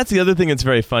 So, that's the other thing that's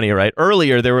very funny, right?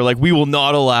 Earlier they were like, we will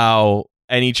not allow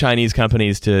any Chinese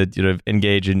companies to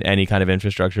engage in any kind of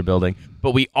infrastructure building,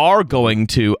 but we are going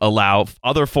to allow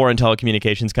other foreign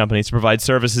telecommunications companies to provide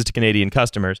services to Canadian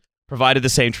customers, provided the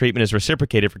same treatment is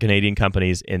reciprocated for Canadian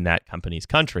companies in that company's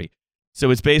country. So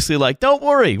it's basically like, don't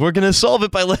worry, we're going to solve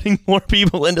it by letting more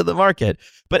people into the market.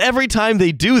 But every time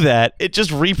they do that, it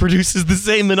just reproduces the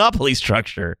same monopoly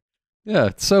structure. Yeah,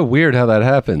 it's so weird how that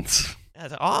happens.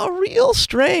 It's real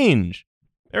strange.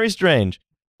 Very strange.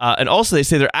 And also they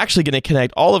say they're actually going to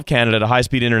connect all of Canada to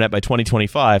high-speed internet by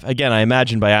 2025. Again, I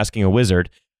imagine by asking a wizard.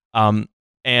 And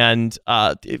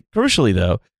crucially,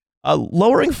 though,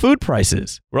 lowering food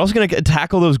prices. We're also going to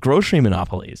tackle those grocery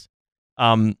monopolies.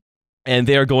 And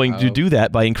they are going to do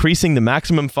that by increasing the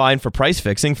maximum fine for price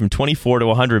fixing from 24 to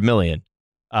 100 million,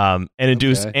 and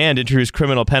introduce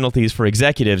criminal penalties for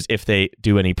executives if they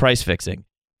do any price fixing.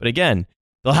 But again,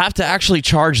 they'll have to actually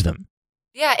charge them.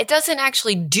 Yeah, it doesn't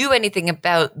actually do anything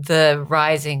about the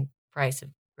rising price of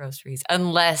groceries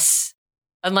unless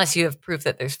you have proof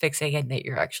that there's fixing and that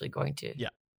you're actually going to,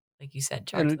 like you said,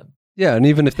 charge them. Yeah, and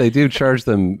even if they do charge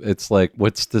them, it's like,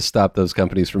 what's to stop those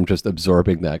companies from just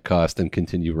absorbing that cost and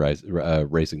continue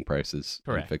raising prices?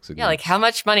 Correct. And fixing Yeah, them? like how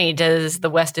much money does the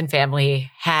Weston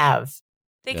family have?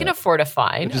 They can afford a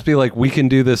fine. It'd just be like, we can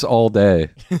do this all day.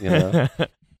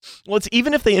 Well, it's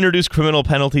even if they introduce criminal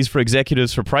penalties for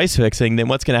executives for price fixing, then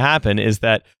what's going to happen is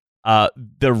that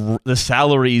the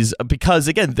salaries, because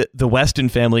again, the Weston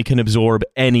family can absorb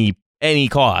any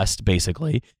cost,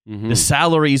 basically. Mhm. The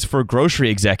salaries for grocery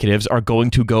executives are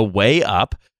going to go way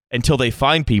up until they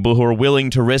find people who are willing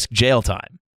to risk jail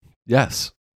time.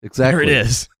 Yes, exactly. There it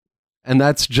is. And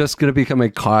that's just going to become a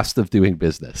cost of doing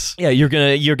business. Yeah, you're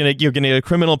gonna get a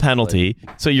criminal penalty,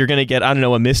 so you're gonna get, I don't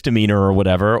know, a misdemeanor or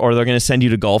whatever, or they're gonna send you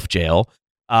to golf jail.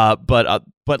 But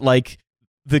like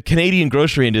the Canadian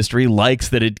grocery industry likes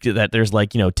that there's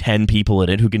 10 people in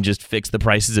it who can just fix the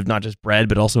prices of not just bread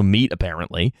but also meat,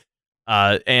 apparently.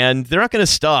 And they're not gonna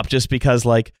stop just because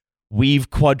we've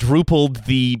quadrupled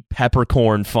the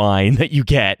peppercorn fine that you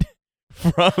get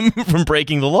from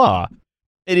breaking the law.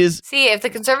 It is. See, if the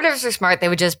Conservatives are smart, they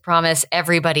would just promise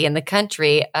everybody in the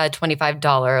country a $25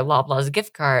 Loblaws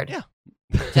gift card. Yeah.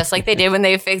 Just like they did when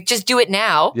they just do it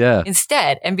now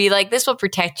instead and be like, this will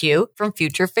protect you from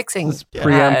future fixing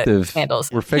preemptive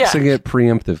scandals. We're fixing it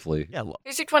preemptively. Yeah.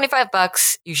 Here's your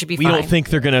 $25. You should be fine. We don't think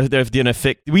they're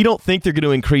going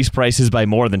to increase prices by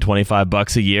more than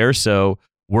 $25 a year, so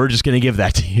we're just going to give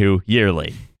that to you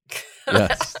yearly.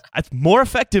 Yes. It's more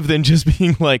effective than just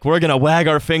being like, we're going to wag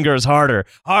our fingers harder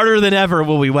than ever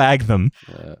will we wag them.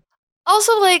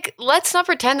 Also, let's not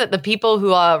pretend that the people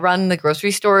who run the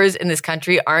grocery stores in this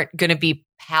country aren't going to be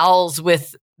pals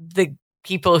with the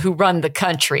people who run the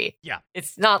country. Yeah.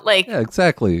 It's not like... Yeah,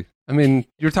 exactly. I mean,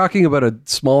 you're talking about a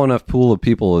small enough pool of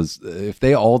people as if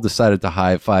they all decided to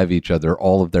high five each other,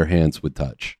 all of their hands would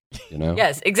touch, you know?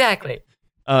 Yes, exactly.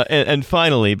 And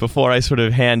finally, before I sort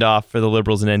of hand off for the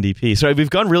Liberals and NDP, sorry, we've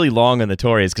gone really long on the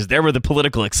Tories because they're where the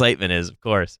political excitement is, of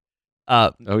course.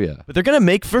 Oh yeah, but they're gonna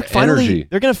make finally. Energy.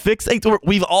 They're gonna fix.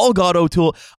 We've all got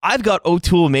O'Toole. I've got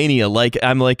O'Toole mania. Like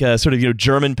I'm like a sort of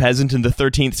German peasant in the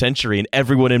 13th century, and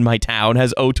everyone in my town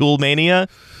has O'Toole mania.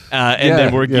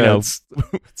 Then we're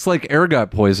it's like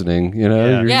ergot poisoning.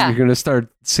 You're gonna start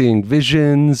seeing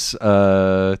visions.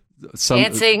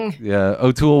 Dancing. Yeah,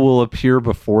 O'Toole will appear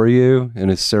before you in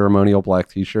his ceremonial black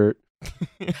T-shirt.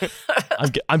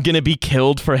 I'm gonna be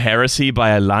killed for heresy by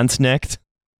a Landsknecht.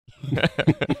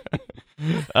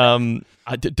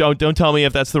 Don't tell me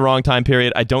if that's the wrong time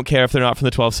period. I don't care if they're not from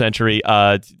the 12th century.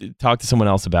 Talk to someone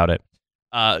else about it.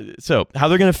 So how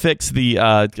they're gonna fix the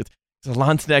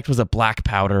Landsknecht was a black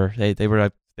powder. They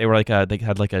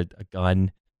had like a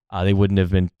gun. They wouldn't have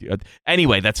been.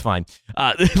 Anyway, that's fine.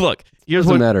 Look,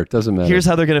 Doesn't matter. Here's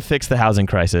how they're going to fix the housing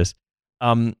crisis.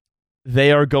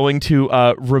 They are going to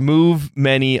remove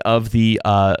many of the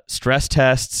stress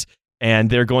tests, and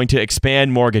they're going to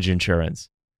expand mortgage insurance.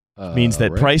 Means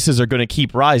that prices are going to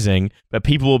keep rising, but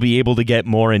people will be able to get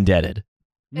more indebted.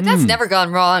 But that's never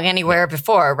gone wrong anywhere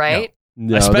before, right?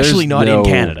 No, especially not in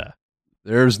Canada.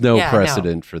 There's no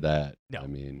precedent for that. No. I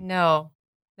mean, No,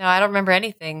 I don't remember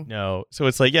anything. No. So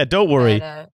it's like, don't worry.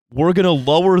 We're going to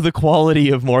lower the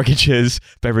quality of mortgages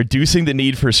by reducing the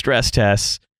need for stress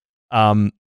tests.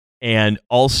 And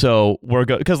also, we're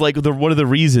going because one of the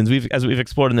reasons as we've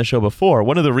explored in the show before,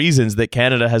 one of the reasons that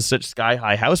Canada has such sky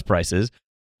high house prices,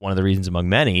 one of the reasons among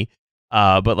many,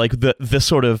 but the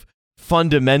sort of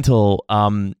fundamental,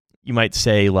 you might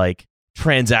say,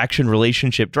 transaction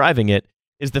relationship driving it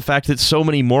is the fact that so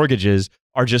many mortgages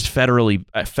are just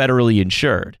federally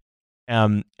insured.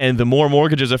 And the more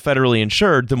mortgages are federally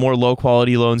insured, the more low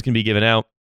quality loans can be given out,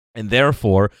 and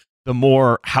therefore the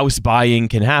more house buying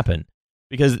can happen,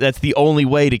 because that's the only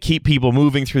way to keep people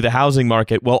moving through the housing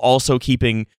market while also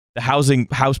keeping the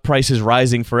house prices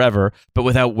rising forever, but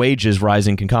without wages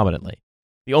rising concomitantly.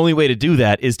 The only way to do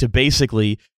that is to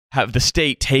basically have the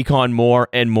state take on more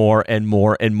and more and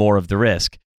more and more of the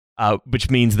risk, which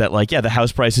means that the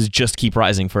house prices just keep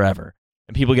rising forever,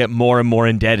 and people get more and more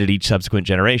indebted each subsequent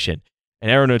generation. And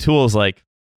Aaron O'Toole is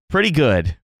pretty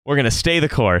good. We're going to stay the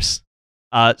course.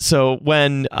 So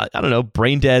when,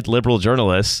 brain dead liberal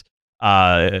journalists,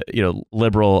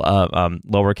 liberal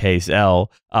lowercase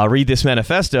l, read this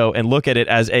manifesto and look at it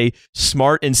as a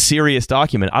smart and serious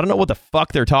document, I don't know what the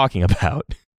fuck they're talking about.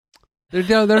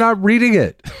 They're not reading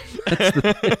it. That's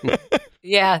the thing.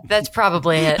 Yeah, that's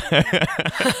probably it.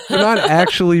 They're not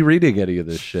actually reading any of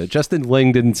this shit. Justin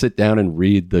Ling didn't sit down and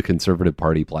read the Conservative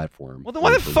Party platform. Well, then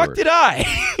why the fuck did I?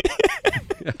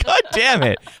 God damn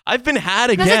it. I've been had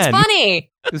again. Because it's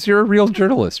funny. Because you're a real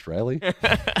journalist, Riley.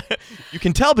 You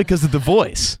can tell because of the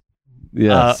voice.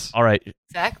 Yes. All right.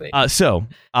 Exactly. So,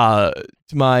 to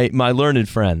my learned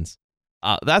friends,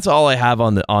 that's all I have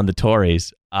on the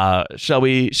Tories. Shall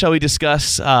we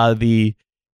discuss the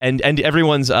and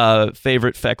everyone's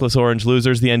favorite feckless orange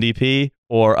losers, the NDP,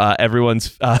 or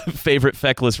everyone's favorite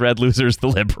feckless red losers, the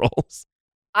Liberals?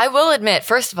 I will admit,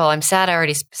 first of all, I'm sad I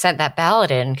already sent that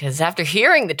ballot in because after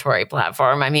hearing the Tory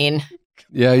platform, I mean,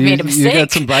 yeah, you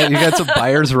got some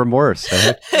buyer's remorse.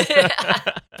 Huh?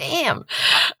 Damn.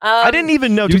 I didn't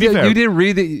even know. To be fair, you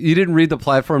didn't read the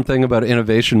platform thing about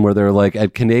innovation where they're like,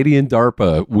 at Canadian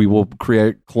DARPA, we will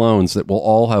create clones that will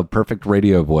all have perfect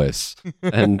radio voice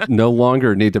and no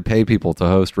longer need to pay people to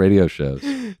host radio shows.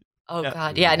 Oh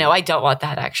God, yeah, no, I don't want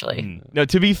that actually. No,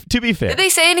 to be fair, did they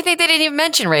say anything? They didn't even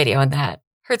mention radio in that.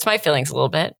 Hurts my feelings a little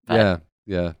bit. But.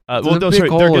 Yeah. Well, no, sorry,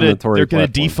 they're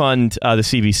going to defund the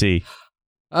CBC.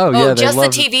 Oh yeah, just the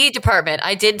TV department.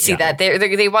 I did see that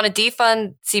they want to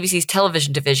defund CBC's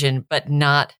television division, but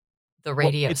not the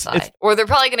radio side. Or they're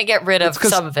probably going to get rid of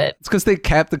some of it. It's because the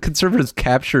conservatives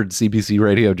captured CBC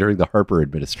radio during the Harper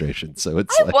administration. So I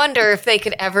wonder if they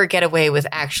could ever get away with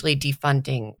actually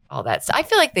defunding all that stuff. I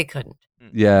feel like they couldn't.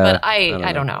 Yeah, but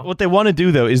I don't know. What they want to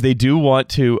do though is they do want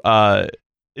to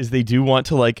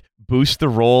like boost the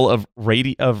role of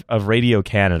Radio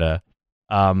Canada.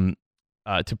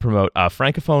 To promote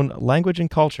Francophone language and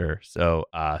culture. So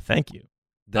thank you.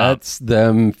 That's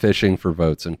them fishing for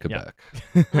votes in Quebec.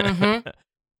 Yeah. Mm-hmm.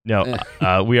 No,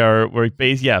 we're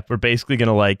basically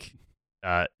gonna we're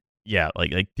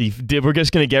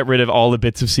just gonna get rid of all the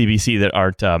bits of CBC that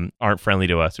aren't friendly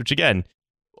to us. Which again,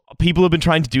 people have been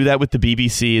trying to do that with the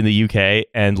BBC in the UK,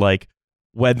 and like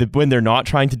when they're not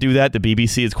trying to do that, the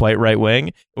BBC is quite right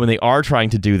wing. When they are trying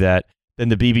to do that, then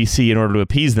the BBC, in order to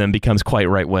appease them, becomes quite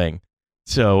right wing.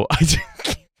 So,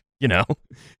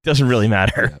 doesn't really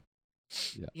matter.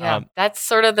 Yeah, that's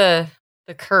sort of the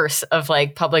curse of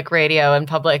like public radio and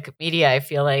public media. I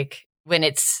feel like when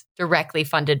it's directly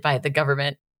funded by the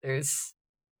government, because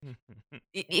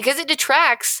it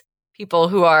detracts people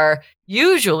who are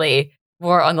usually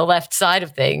more on the left side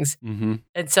of things. Mm-hmm.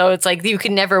 And so it's like you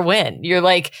can never win. You're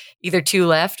like either too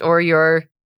left or you're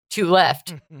too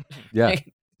left. Yeah.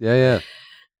 Yeah.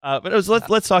 But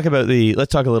let's talk a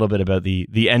little bit about the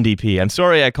NDP. I'm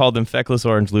sorry I called them feckless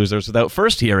orange losers without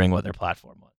first hearing what their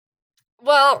platform was.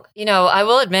 Well, I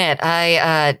will admit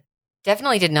I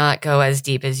definitely did not go as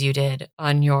deep as you did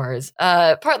on yours.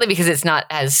 Partly because it's not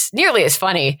as nearly as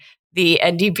funny, the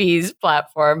NDP's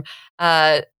platform.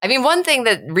 I mean, one thing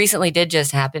that recently did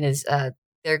just happen is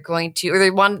they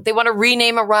want to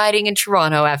rename a riding in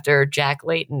Toronto after Jack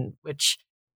Layton, which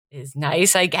is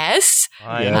nice, I guess.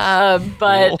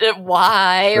 But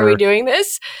why are we doing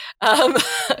this? This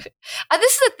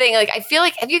is the thing. Like, I feel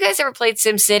like, have you guys ever played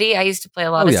SimCity? I used to play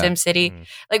a lot of SimCity. Mm-hmm.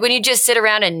 Like when you just sit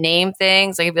around and name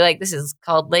things, like it'd be like, this is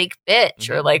called Lake Bitch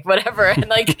or like whatever. And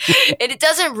like, and it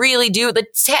doesn't really do, the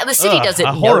city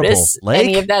doesn't notice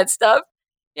any of that stuff.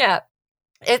 Yeah.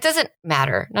 It doesn't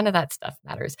matter. None of that stuff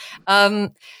matters.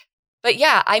 But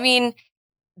yeah, I mean,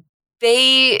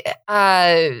 they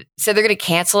said they're going to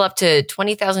cancel up to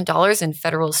 $20,000 in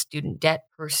federal student debt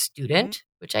per student,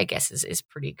 which I guess is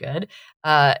pretty good.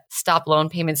 Stop loan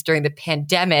payments during the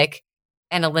pandemic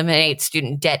and eliminate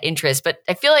student debt interest. But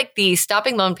I feel like the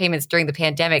stopping loan payments during the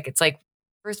pandemic, it's like,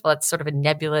 first of all, it's sort of a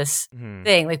nebulous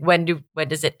thing. Like when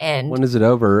does it end? When is it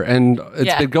over? And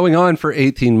it's been going on for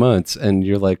 18 months, and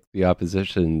you're like the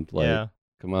opposition, like.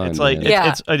 Come on, it's like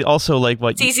it's also like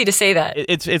what it's easy to say that.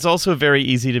 It's also very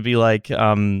easy to be like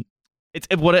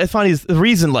what I find is the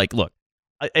reason. Like, look,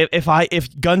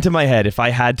 if gun to my head, if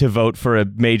I had to vote for a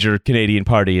major Canadian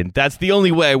party, and that's the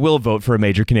only way I will vote for a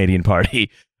major Canadian party,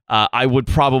 I would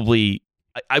probably,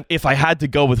 if I had to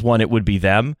go with one, it would be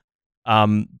them.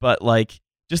 But like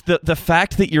just the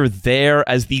fact that you're there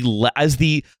as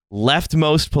the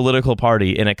leftmost political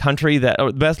party in a country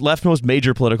leftmost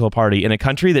major political party in a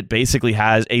country that basically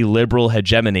has a liberal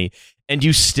hegemony, and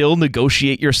you still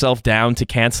negotiate yourself down to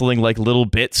canceling like little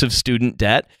bits of student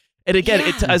debt. And again,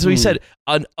 it's, as we said,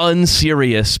 an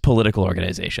unserious political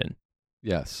organization.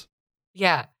 Yes.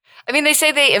 Yeah. I mean, they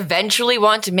say they eventually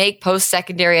want to make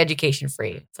post-secondary education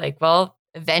free. It's like, well,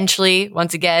 eventually,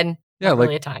 once again, not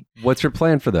really a time. What's your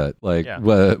plan for that? Like,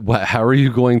 how are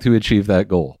you going to achieve that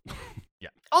goal?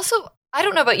 Also, I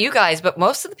don't know about you guys, but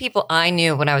most of the people I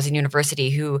knew when I was in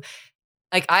university who,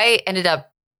 like, I ended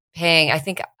up paying, I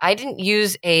think I didn't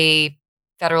use a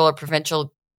federal or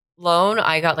provincial loan.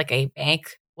 I got like a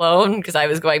bank loan because I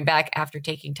was going back after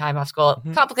taking time off school.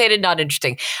 Mm-hmm. Complicated, not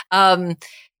interesting.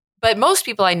 But most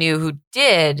people I knew who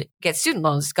did get student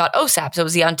loans got OSAP. So it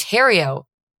was the Ontario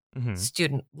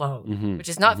student loan, which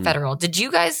is not federal. Did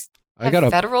you guys have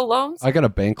federal loans? I got a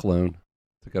bank loan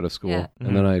to go to school.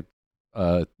 And then I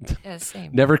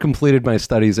same. Never completed my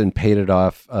studies and paid it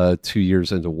off 2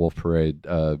 years into Wolf Parade,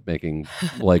 making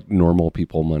like normal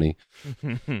people money.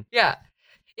 Yeah.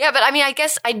 Yeah, but I mean, I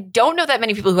guess I don't know that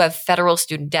many people who have federal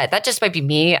student debt. That just might be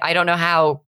me. I don't know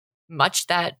how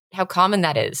common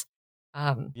that is.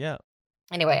 Yeah.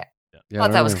 Anyway, Yeah, I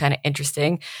thought that was kind of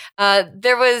interesting.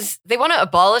 They want to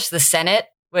abolish the Senate,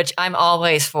 which I'm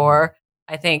always for.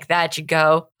 I think that should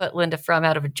go. Put Linda Frum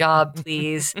out of a job,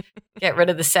 please. Get rid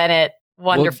of the Senate.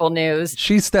 Wonderful news.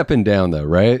 She's stepping down, though,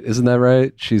 right? Isn't that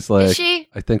right? She's like, is she?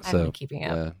 I think I haven't so. been keeping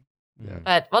up. Yeah.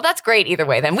 But, well, that's great either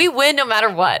way. Then we win no matter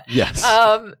what. Yes.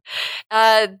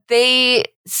 They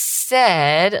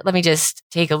said, let me just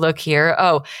take a look here.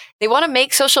 Oh, they want to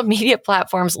make social media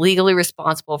platforms legally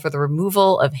responsible for the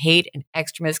removal of hate and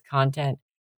extremist content.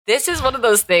 This is one of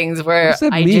those things where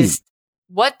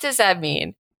what does that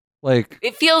mean? Like,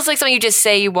 it feels like something you just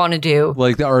say you want to do.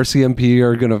 Like the RCMP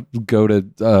are going to go to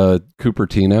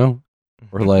Cupertino?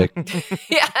 Or like...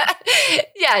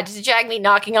 yeah, just Jagmeet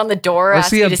knocking on the door,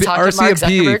 asking you to talk to Mark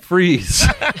Zuckerberg. Freeze.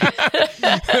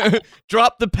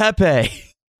 Drop the Pepe.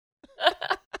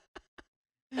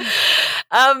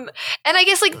 And I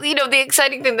guess, like, you know, the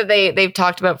exciting thing that they've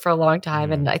talked about for a long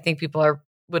time, and I think people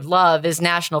would love, is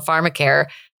national pharmacare.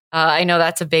 I know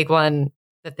that's a big one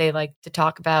that they like to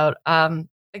talk about.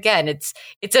 Again, it's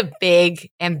a big,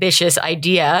 ambitious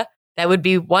idea that would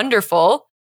be wonderful.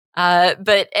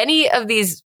 But any of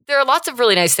these, there are lots of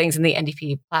really nice things in the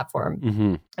NDP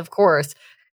platform, of course.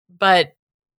 But,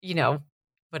 you know,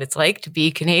 what it's like to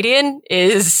be Canadian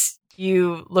is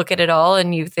you look at it all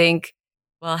and you think,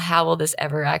 well, how will this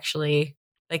ever actually,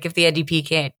 like, if the NDP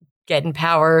can't get in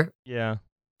power,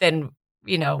 then,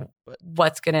 you know,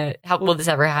 how will this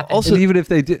ever happen? Also, and even if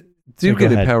they do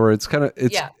get in power, it's kind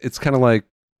of like,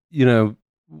 you know,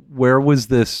 where was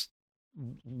this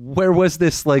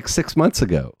like 6 months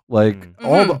ago? Like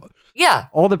all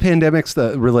the pandemics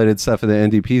that related stuff in the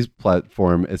NDP's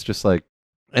platform, it's just like,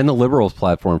 and the Liberals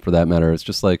platform for that matter, it's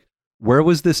just like, where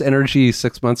was this energy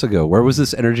 6 months ago? Where was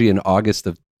this energy in August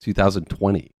of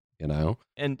 2020? You know?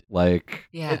 And like,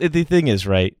 the thing is,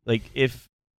 right? Like, if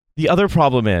the other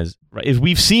problem is, right, is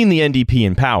we've seen the NDP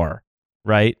in power,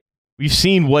 right? We've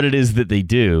seen what it is that they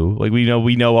do. Like,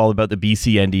 we know all about the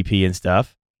BC NDP and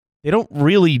stuff. They don't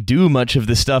really do much of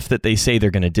the stuff that they say they're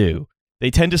going to do.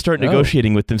 They tend to start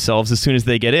negotiating with themselves as soon as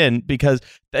they get in because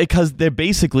they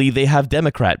have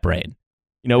Democrat brain.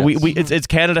 You know, it's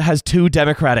Canada has two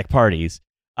Democratic parties.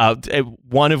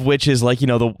 One of which is like, you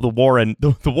know, the Warren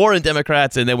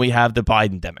Democrats, and then we have the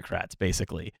Biden Democrats,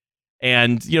 basically.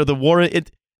 And, you know, the Warren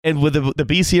and with the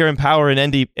BC are in power when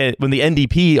the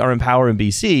NDP are in power in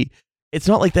BC, it's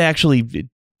not like they actually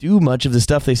do much of the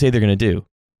stuff they say they're going to do.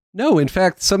 No, in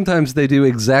fact, sometimes they do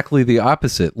exactly the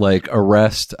opposite, like do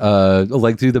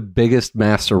the biggest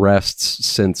mass arrests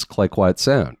since Clayquiet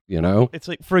Sound, you know? It's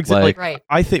like, for example,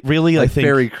 I think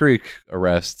Fairy Creek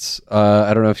arrests.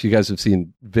 I don't know if you guys have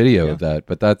seen video of that,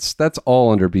 but that's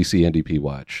all under BC NDP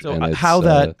watch. So and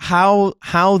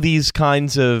how these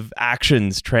kinds of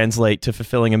actions translate to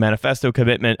fulfilling a manifesto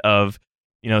commitment of,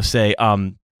 you know, say,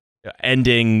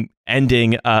 ending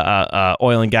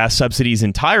oil and gas subsidies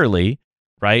entirely.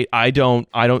 Right, I don't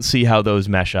see how those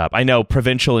mesh up. I know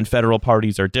provincial and federal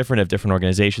parties are different, have different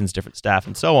organizations, different staff,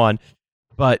 and so on.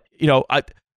 But you know, an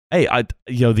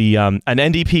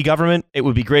NDP government, it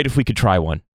would be great if we could try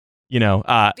one. You know,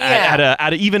 in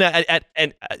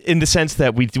the sense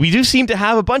that we do seem to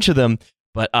have a bunch of them,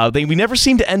 but we never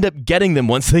seem to end up getting them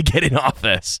once they get in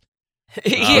office.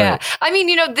 I mean,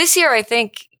 you know, this year I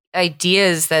think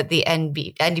ideas that the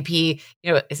NDP,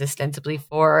 you know, is ostensibly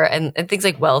for, and things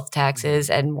like wealth taxes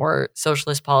and more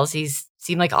socialist policies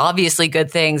seem like obviously good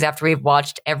things after we've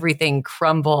watched everything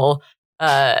crumble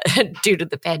due to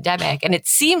the pandemic. And it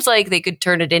seems like they could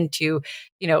turn it into,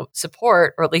 you know,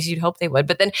 support, or at least you'd hope they would.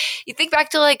 But then you think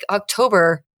back to like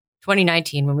October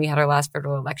 2019 when we had our last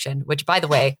federal election, which, by the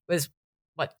way, was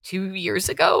 2 years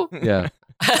ago? Yeah.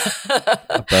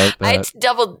 I did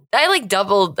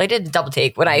a double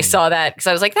take when I saw that, because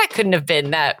I was like, that couldn't have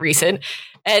been that recent.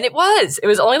 And it was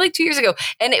only like 2 years ago.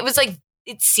 And it was like,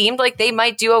 it seemed like they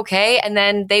might do okay. And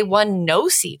then they won no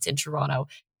seats in Toronto.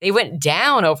 They went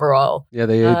down overall. Yeah,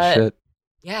 they ate shit.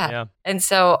 Yeah. And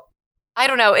so I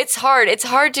don't know. It's hard. It's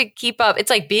hard to keep up. It's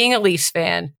like being a Leafs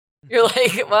fan. You're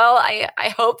like, well,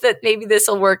 I hope that maybe this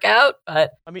will work out.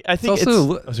 But I mean, I think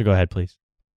so go ahead, please.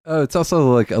 It's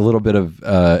also like a little bit of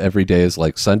every day is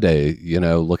like Sunday, you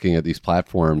know, looking at these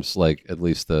platforms, like at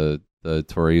least the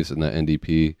Tories and the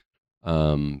NDP,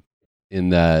 in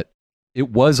that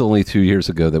it was only 2 years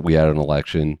ago that we had an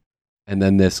election, and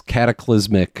then this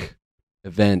cataclysmic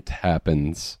event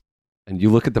happens, and you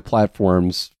look at the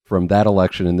platforms from that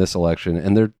election and this election,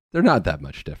 and they're not that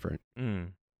much different.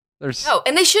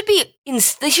 and they should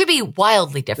be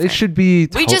wildly different. They should be.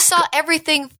 We just saw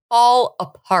everything fall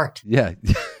apart. Yeah.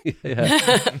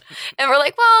 And we're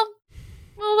like, well,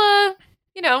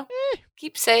 we'll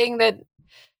keep saying that.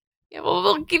 Yeah,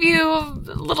 we'll give you a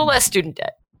little less student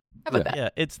debt. How about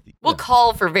that? Yeah, we'll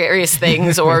call for various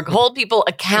things or hold people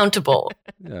accountable.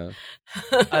 Yeah.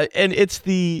 And I think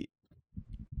the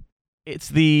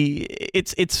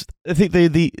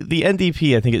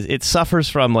NDP, I think it suffers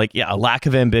from a lack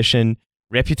of ambition,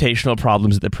 reputational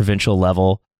problems at the provincial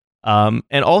level, and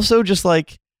also just I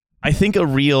think a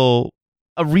real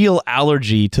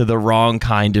allergy to the wrong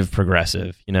kind of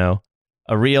progressive. It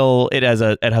has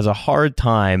a hard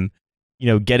time,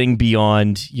 getting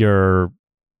beyond your.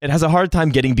 It has a hard time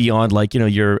getting beyond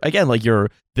the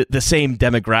same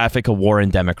demographic a Warren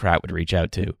Democrat would reach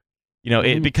out to.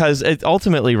 Because it's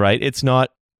ultimately right. It's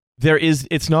not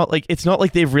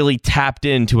like they've really tapped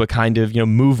into a kind of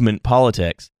movement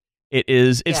politics.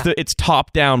 It's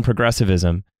top down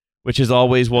progressivism, which is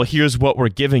always, well, here's what we're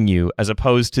giving you, as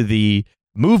opposed to the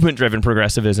movement driven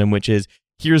progressivism, which is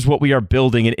here's what we are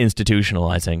building and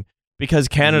institutionalizing. Because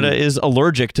Canada is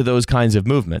allergic to those kinds of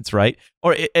movements, right?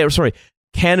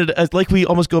 Canada, like we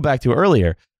almost go back to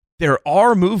earlier, there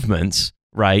are movements,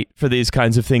 right, for these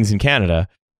kinds of things in Canada.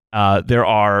 There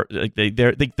are,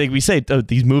 we say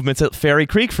these movements at Fairy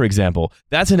Creek, for example.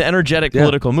 That's an energetic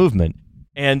political movement,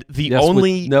 and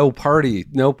with no party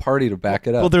to back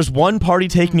it up. Well, there's one party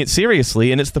taking it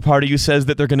seriously, and it's the party who says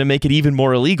that they're going to make it even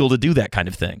more illegal to do that kind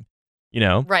of thing.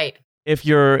 Right? If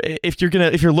you're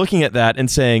looking at that and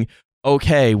saying,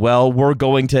 okay, well, we're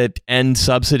going to end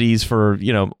subsidies for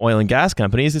oil and gas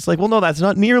companies, it's like, well, no, that's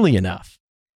not nearly enough.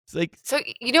 It's like, so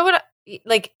you know what?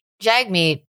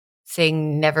 Jagmeet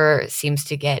Singh never seems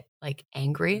to get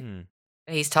angry.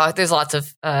 There's lots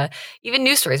of even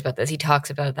news stories about this. He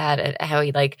talks about that, how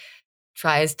he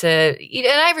tries to, and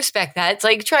I respect that.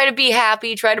 It's try to be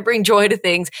happy, try to bring joy to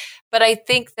things. But I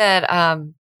think that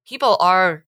people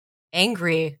are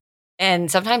angry,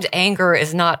 and sometimes anger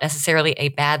is not necessarily a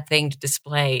bad thing to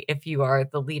display if you are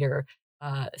the leader,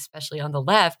 especially on the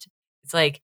left. It's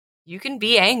you can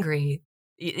be angry.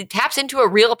 It taps into a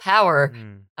real power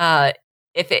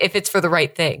if it's for the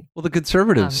right thing. Well, the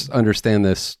conservatives understand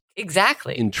this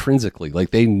exactly intrinsically.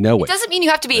 They know it. It doesn't mean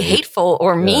you have to be hateful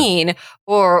or mean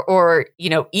or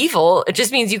evil. It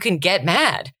just means you can get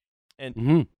mad.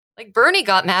 And Bernie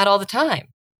got mad all the time.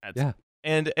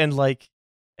 And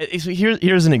so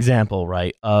here's an example,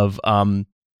 right, of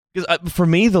because for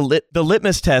me the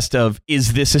litmus test of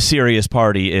is this a serious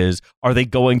party is, are they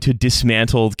going to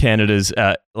dismantle Canada's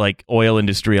oil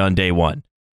industry on day one?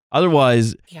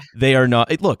 Otherwise, they are not.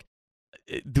 Look,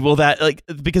 well,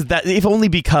 because if only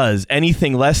because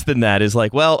anything less than that is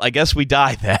well, I guess we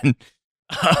die then.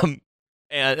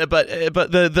 But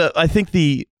I think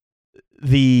the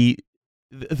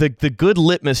good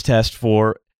litmus test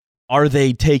for are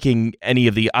they taking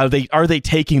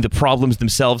the problems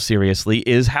themselves seriously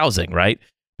is housing, right?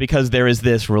 Because there is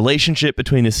this relationship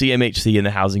between the CMHC and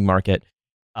the housing market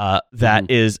that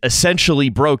is essentially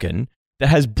broken, that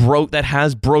has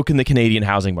broken the Canadian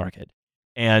housing market.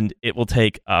 And it will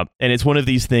take and it's one of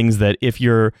these things that if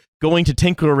you're going to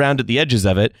tinker around at the edges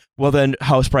of it, well, then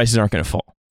house prices aren't going to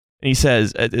fall. And he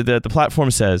says the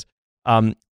platform says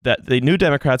that the New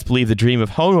Democrats believe the dream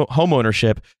of home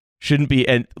ownership shouldn't be,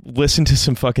 and listen to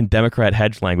some fucking Democrat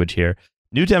hedge language here.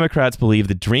 New Democrats believe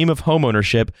the dream of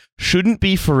homeownership shouldn't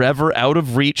be forever out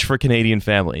of reach for Canadian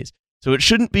families. So it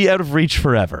shouldn't be out of reach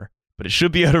forever, but it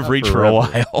should be out of reach for a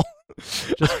while.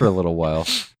 Just for a little while.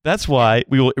 That's why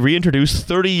we will reintroduce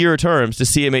 30-year terms to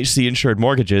CMHC insured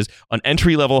mortgages on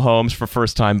entry-level homes for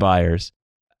first-time buyers.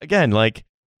 Again, this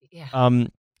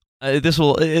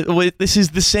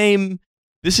is the same.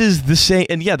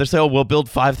 And yeah, they're saying, oh, we'll build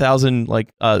 5,000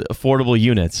 affordable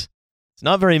units. It's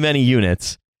not very many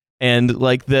units. And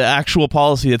the actual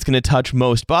policy that's going to touch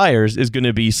most buyers is going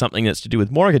to be something that's to do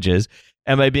with mortgages.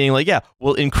 And by being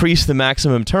we'll increase the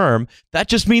maximum term, that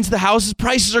just means the houses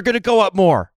prices are going to go up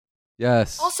more.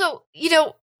 Yes. Also,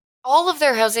 all of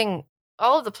their housing,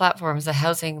 all of the platforms, the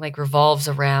housing revolves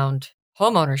around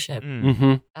home ownership.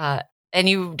 And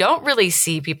you don't really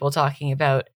see people talking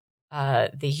about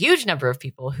the huge number of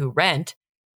people who rent,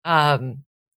 and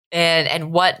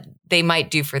what they might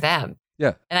do for them.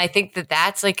 Yeah. And I think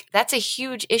that's a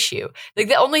huge issue.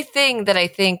 The only thing that I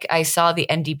think I saw the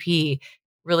NDP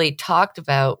really talked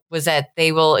about was that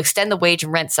they will extend the wage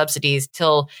and rent subsidies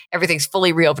till everything's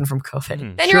fully reopened from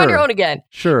COVID. Then you're on your own again.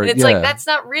 Sure. And it's that's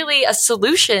not really a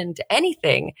solution to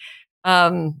anything.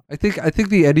 I think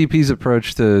the NDP's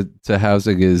approach to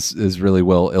housing is really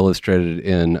well illustrated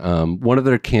in one of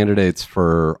their candidates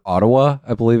for Ottawa,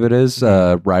 I believe it is,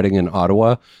 riding in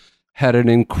Ottawa, had an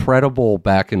incredible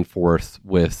back and forth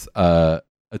with a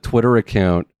Twitter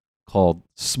account called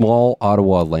Small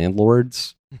Ottawa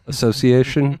Landlords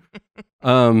Association,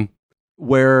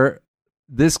 where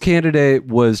this candidate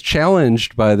was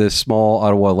challenged by this Small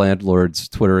Ottawa Landlords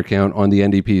Twitter account on the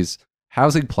NDP's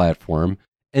housing platform,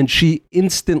 and she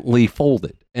instantly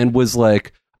folded and was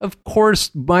like, of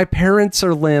course, my parents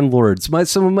are landlords.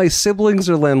 Some of my siblings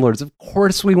are landlords. Of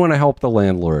course, we want to help the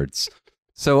landlords.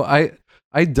 So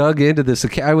I dug into this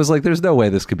account. I was like, there's no way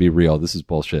this could be real. This is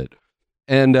bullshit.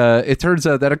 And it turns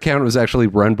out that account was actually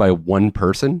run by one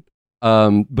person.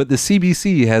 But the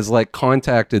CBC has like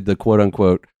contacted the quote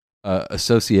unquote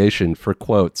association for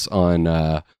quotes on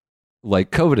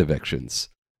like COVID evictions.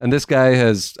 And this guy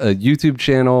has a YouTube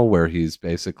channel where he's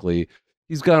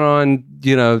gone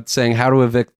on, saying how to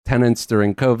evict tenants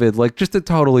during COVID, like just a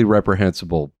totally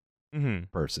reprehensible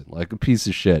person, like a piece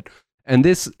of shit. And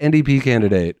this NDP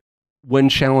candidate, when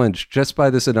challenged just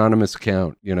by this anonymous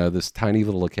account, this tiny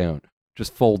little account,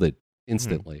 just folded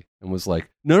instantly and was like,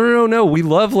 no, we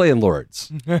love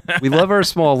landlords. We love our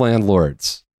small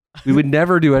landlords. We would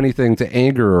never do anything to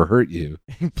anger or hurt you.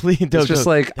 Please don't. It's just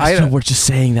like we're just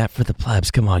saying that for the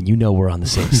plebs. Come on, we're on the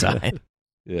same side.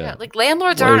 Yeah, like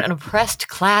landlords aren't an oppressed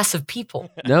class of people.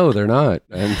 No, they're not.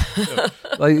 And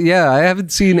I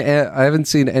haven't seen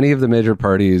any of the major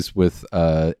parties with,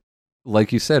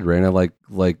 like you said, Raina,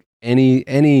 like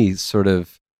any sort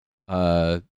of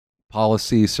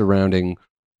policy surrounding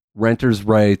renters'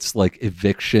 rights, like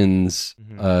evictions,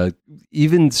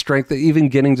 even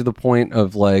getting to the point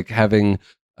of like having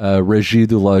régie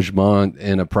du logement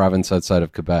in a province outside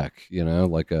of Quebec,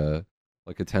 like a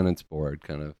tenants board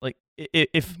kind of. Like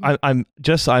if I'm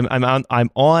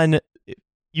on.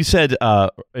 You said I'm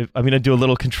going to do a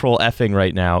little control effing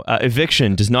right now.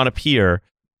 Eviction does not appear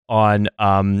on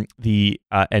the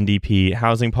NDP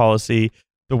housing policy.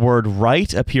 The word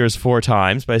right appears 4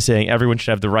 times by saying everyone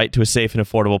should have the right to a safe and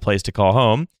affordable place to call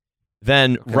home.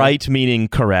 Then right meaning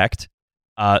correct.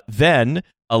 Then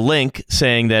a link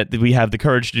saying that we have the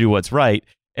courage to do what's right.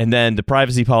 And then the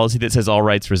privacy policy that says all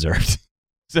rights reserved.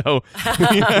 So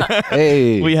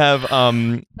we have,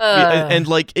 and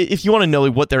like, if you want to know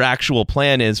what their actual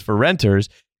plan is for renters,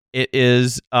 it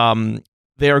is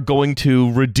they are going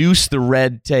to reduce the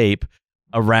red tape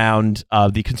around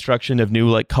the construction of new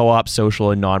like co-op,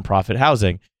 social, and nonprofit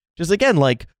housing. Just again,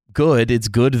 like good. It's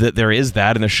good that there is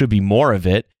that, and there should be more of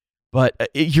it. But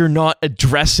you're not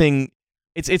addressing.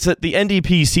 It's that the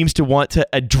NDP seems to want to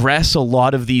address a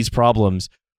lot of these problems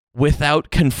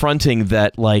without confronting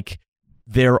that like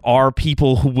there are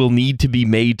people who will need to be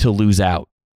made to lose out.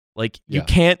 Like you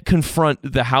can't confront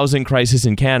the housing crisis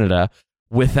in Canada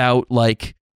without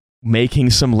like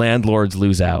making some landlords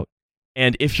lose out.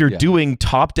 And if you're doing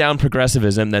top-down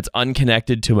progressivism that's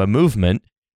unconnected to a movement,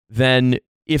 then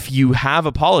if you have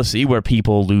a policy where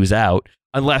people lose out,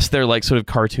 unless they're like sort of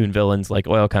cartoon villains like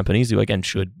oil companies who, again,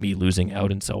 should be losing out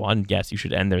and so on, yes, you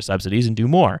should end their subsidies and do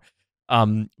more.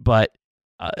 But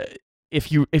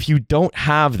if you don't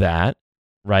have that,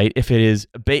 right,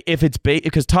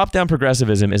 because top-down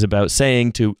progressivism is about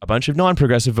saying to a bunch of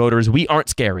non-progressive voters, we aren't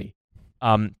scary.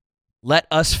 Let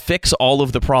us fix all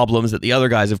of the problems that the other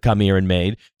guys have come here and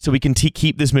made so we can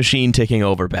keep this machine ticking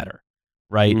over better,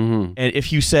 right? And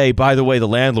if you say, by the way, the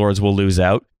landlords will lose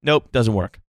out, nope, doesn't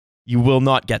work. You will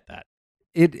not get that.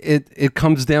 It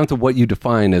comes down to what you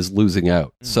define as losing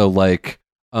out. So like,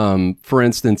 for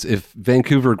instance, if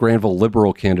Vancouver Granville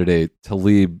Liberal candidate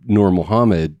Talib Noor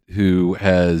Mohammed, who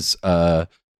has,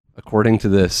 according to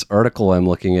this article I'm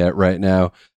looking at right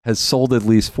now, has sold at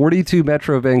least 42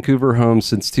 Metro Vancouver homes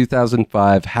since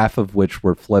 2005, half of which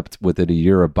were flipped within a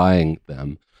year of buying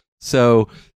them. So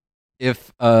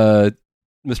if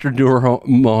Mr. Noor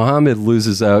Mohammed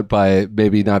loses out by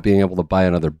maybe not being able to buy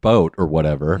another boat or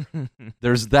whatever,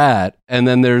 there's that. And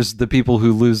then there's the people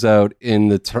who lose out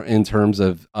in terms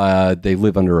of they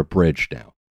live under a bridge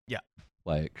now. Yeah.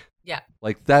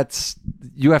 Like that's,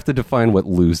 you have to define what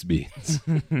lose means.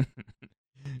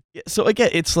 So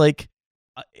again, it's like,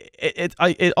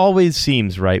 it always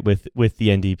seems right with the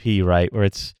NDP, right, where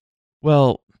it's,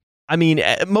 well, I mean,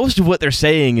 most of what they're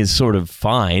saying is sort of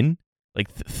fine, like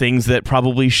things that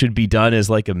probably should be done as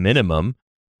like a minimum,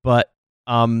 but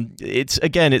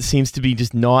it seems to be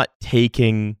just not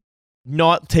taking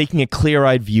a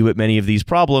clear-eyed view at many of these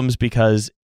problems,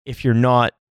 because if you're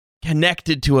not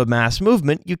connected to a mass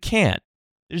movement, you can't.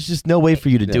 There's just no way for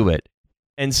you to do it.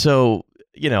 And so,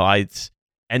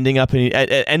 ending up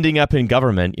in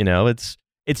government. You know, it's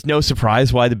no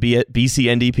surprise why the BC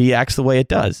NDP acts the way it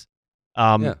does,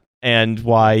 and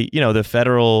why the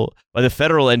federal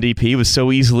NDP was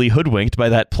so easily hoodwinked by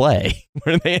that play,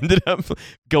 where they ended up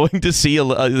going to see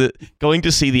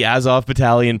the Azov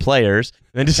Battalion players,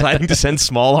 and then deciding to send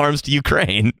small arms to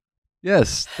Ukraine.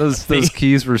 Yes, those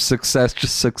keys were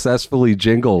successfully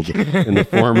jingled in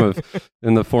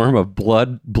the form of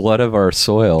blood of our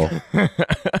soil.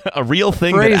 A real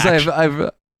thing.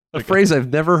 A phrase I've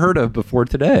never heard of before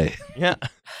today. Yeah,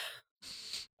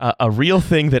 a real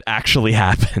thing that actually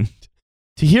happened.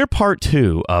 To hear part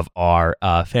 2 of our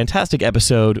fantastic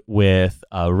episode with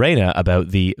Raina about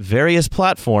the various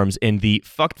platforms in the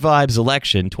Fucked Vibes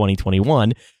election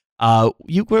 2021,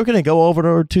 we're going to go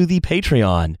over to the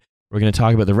Patreon. We're going to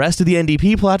talk about the rest of the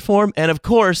NDP platform and, of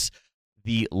course,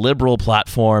 the Liberal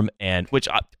platform. And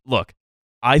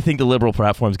I think the Liberal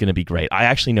platform is going to be great. I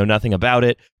actually know nothing about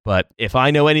it, but if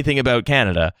I know anything about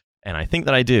Canada, and I think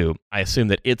that I do, I assume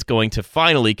that it's going to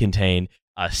finally contain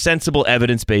sensible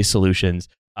evidence-based solutions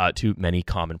to many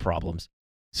common problems.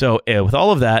 So with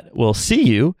all of that, we'll see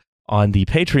you on the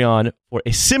Patreon for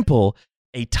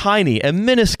a tiny, a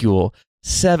minuscule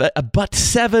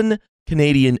 $7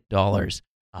 Canadian dollars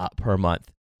per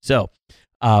month. So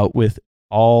with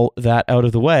all that out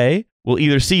of the way, we'll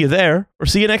either see you there or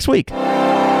see you next week.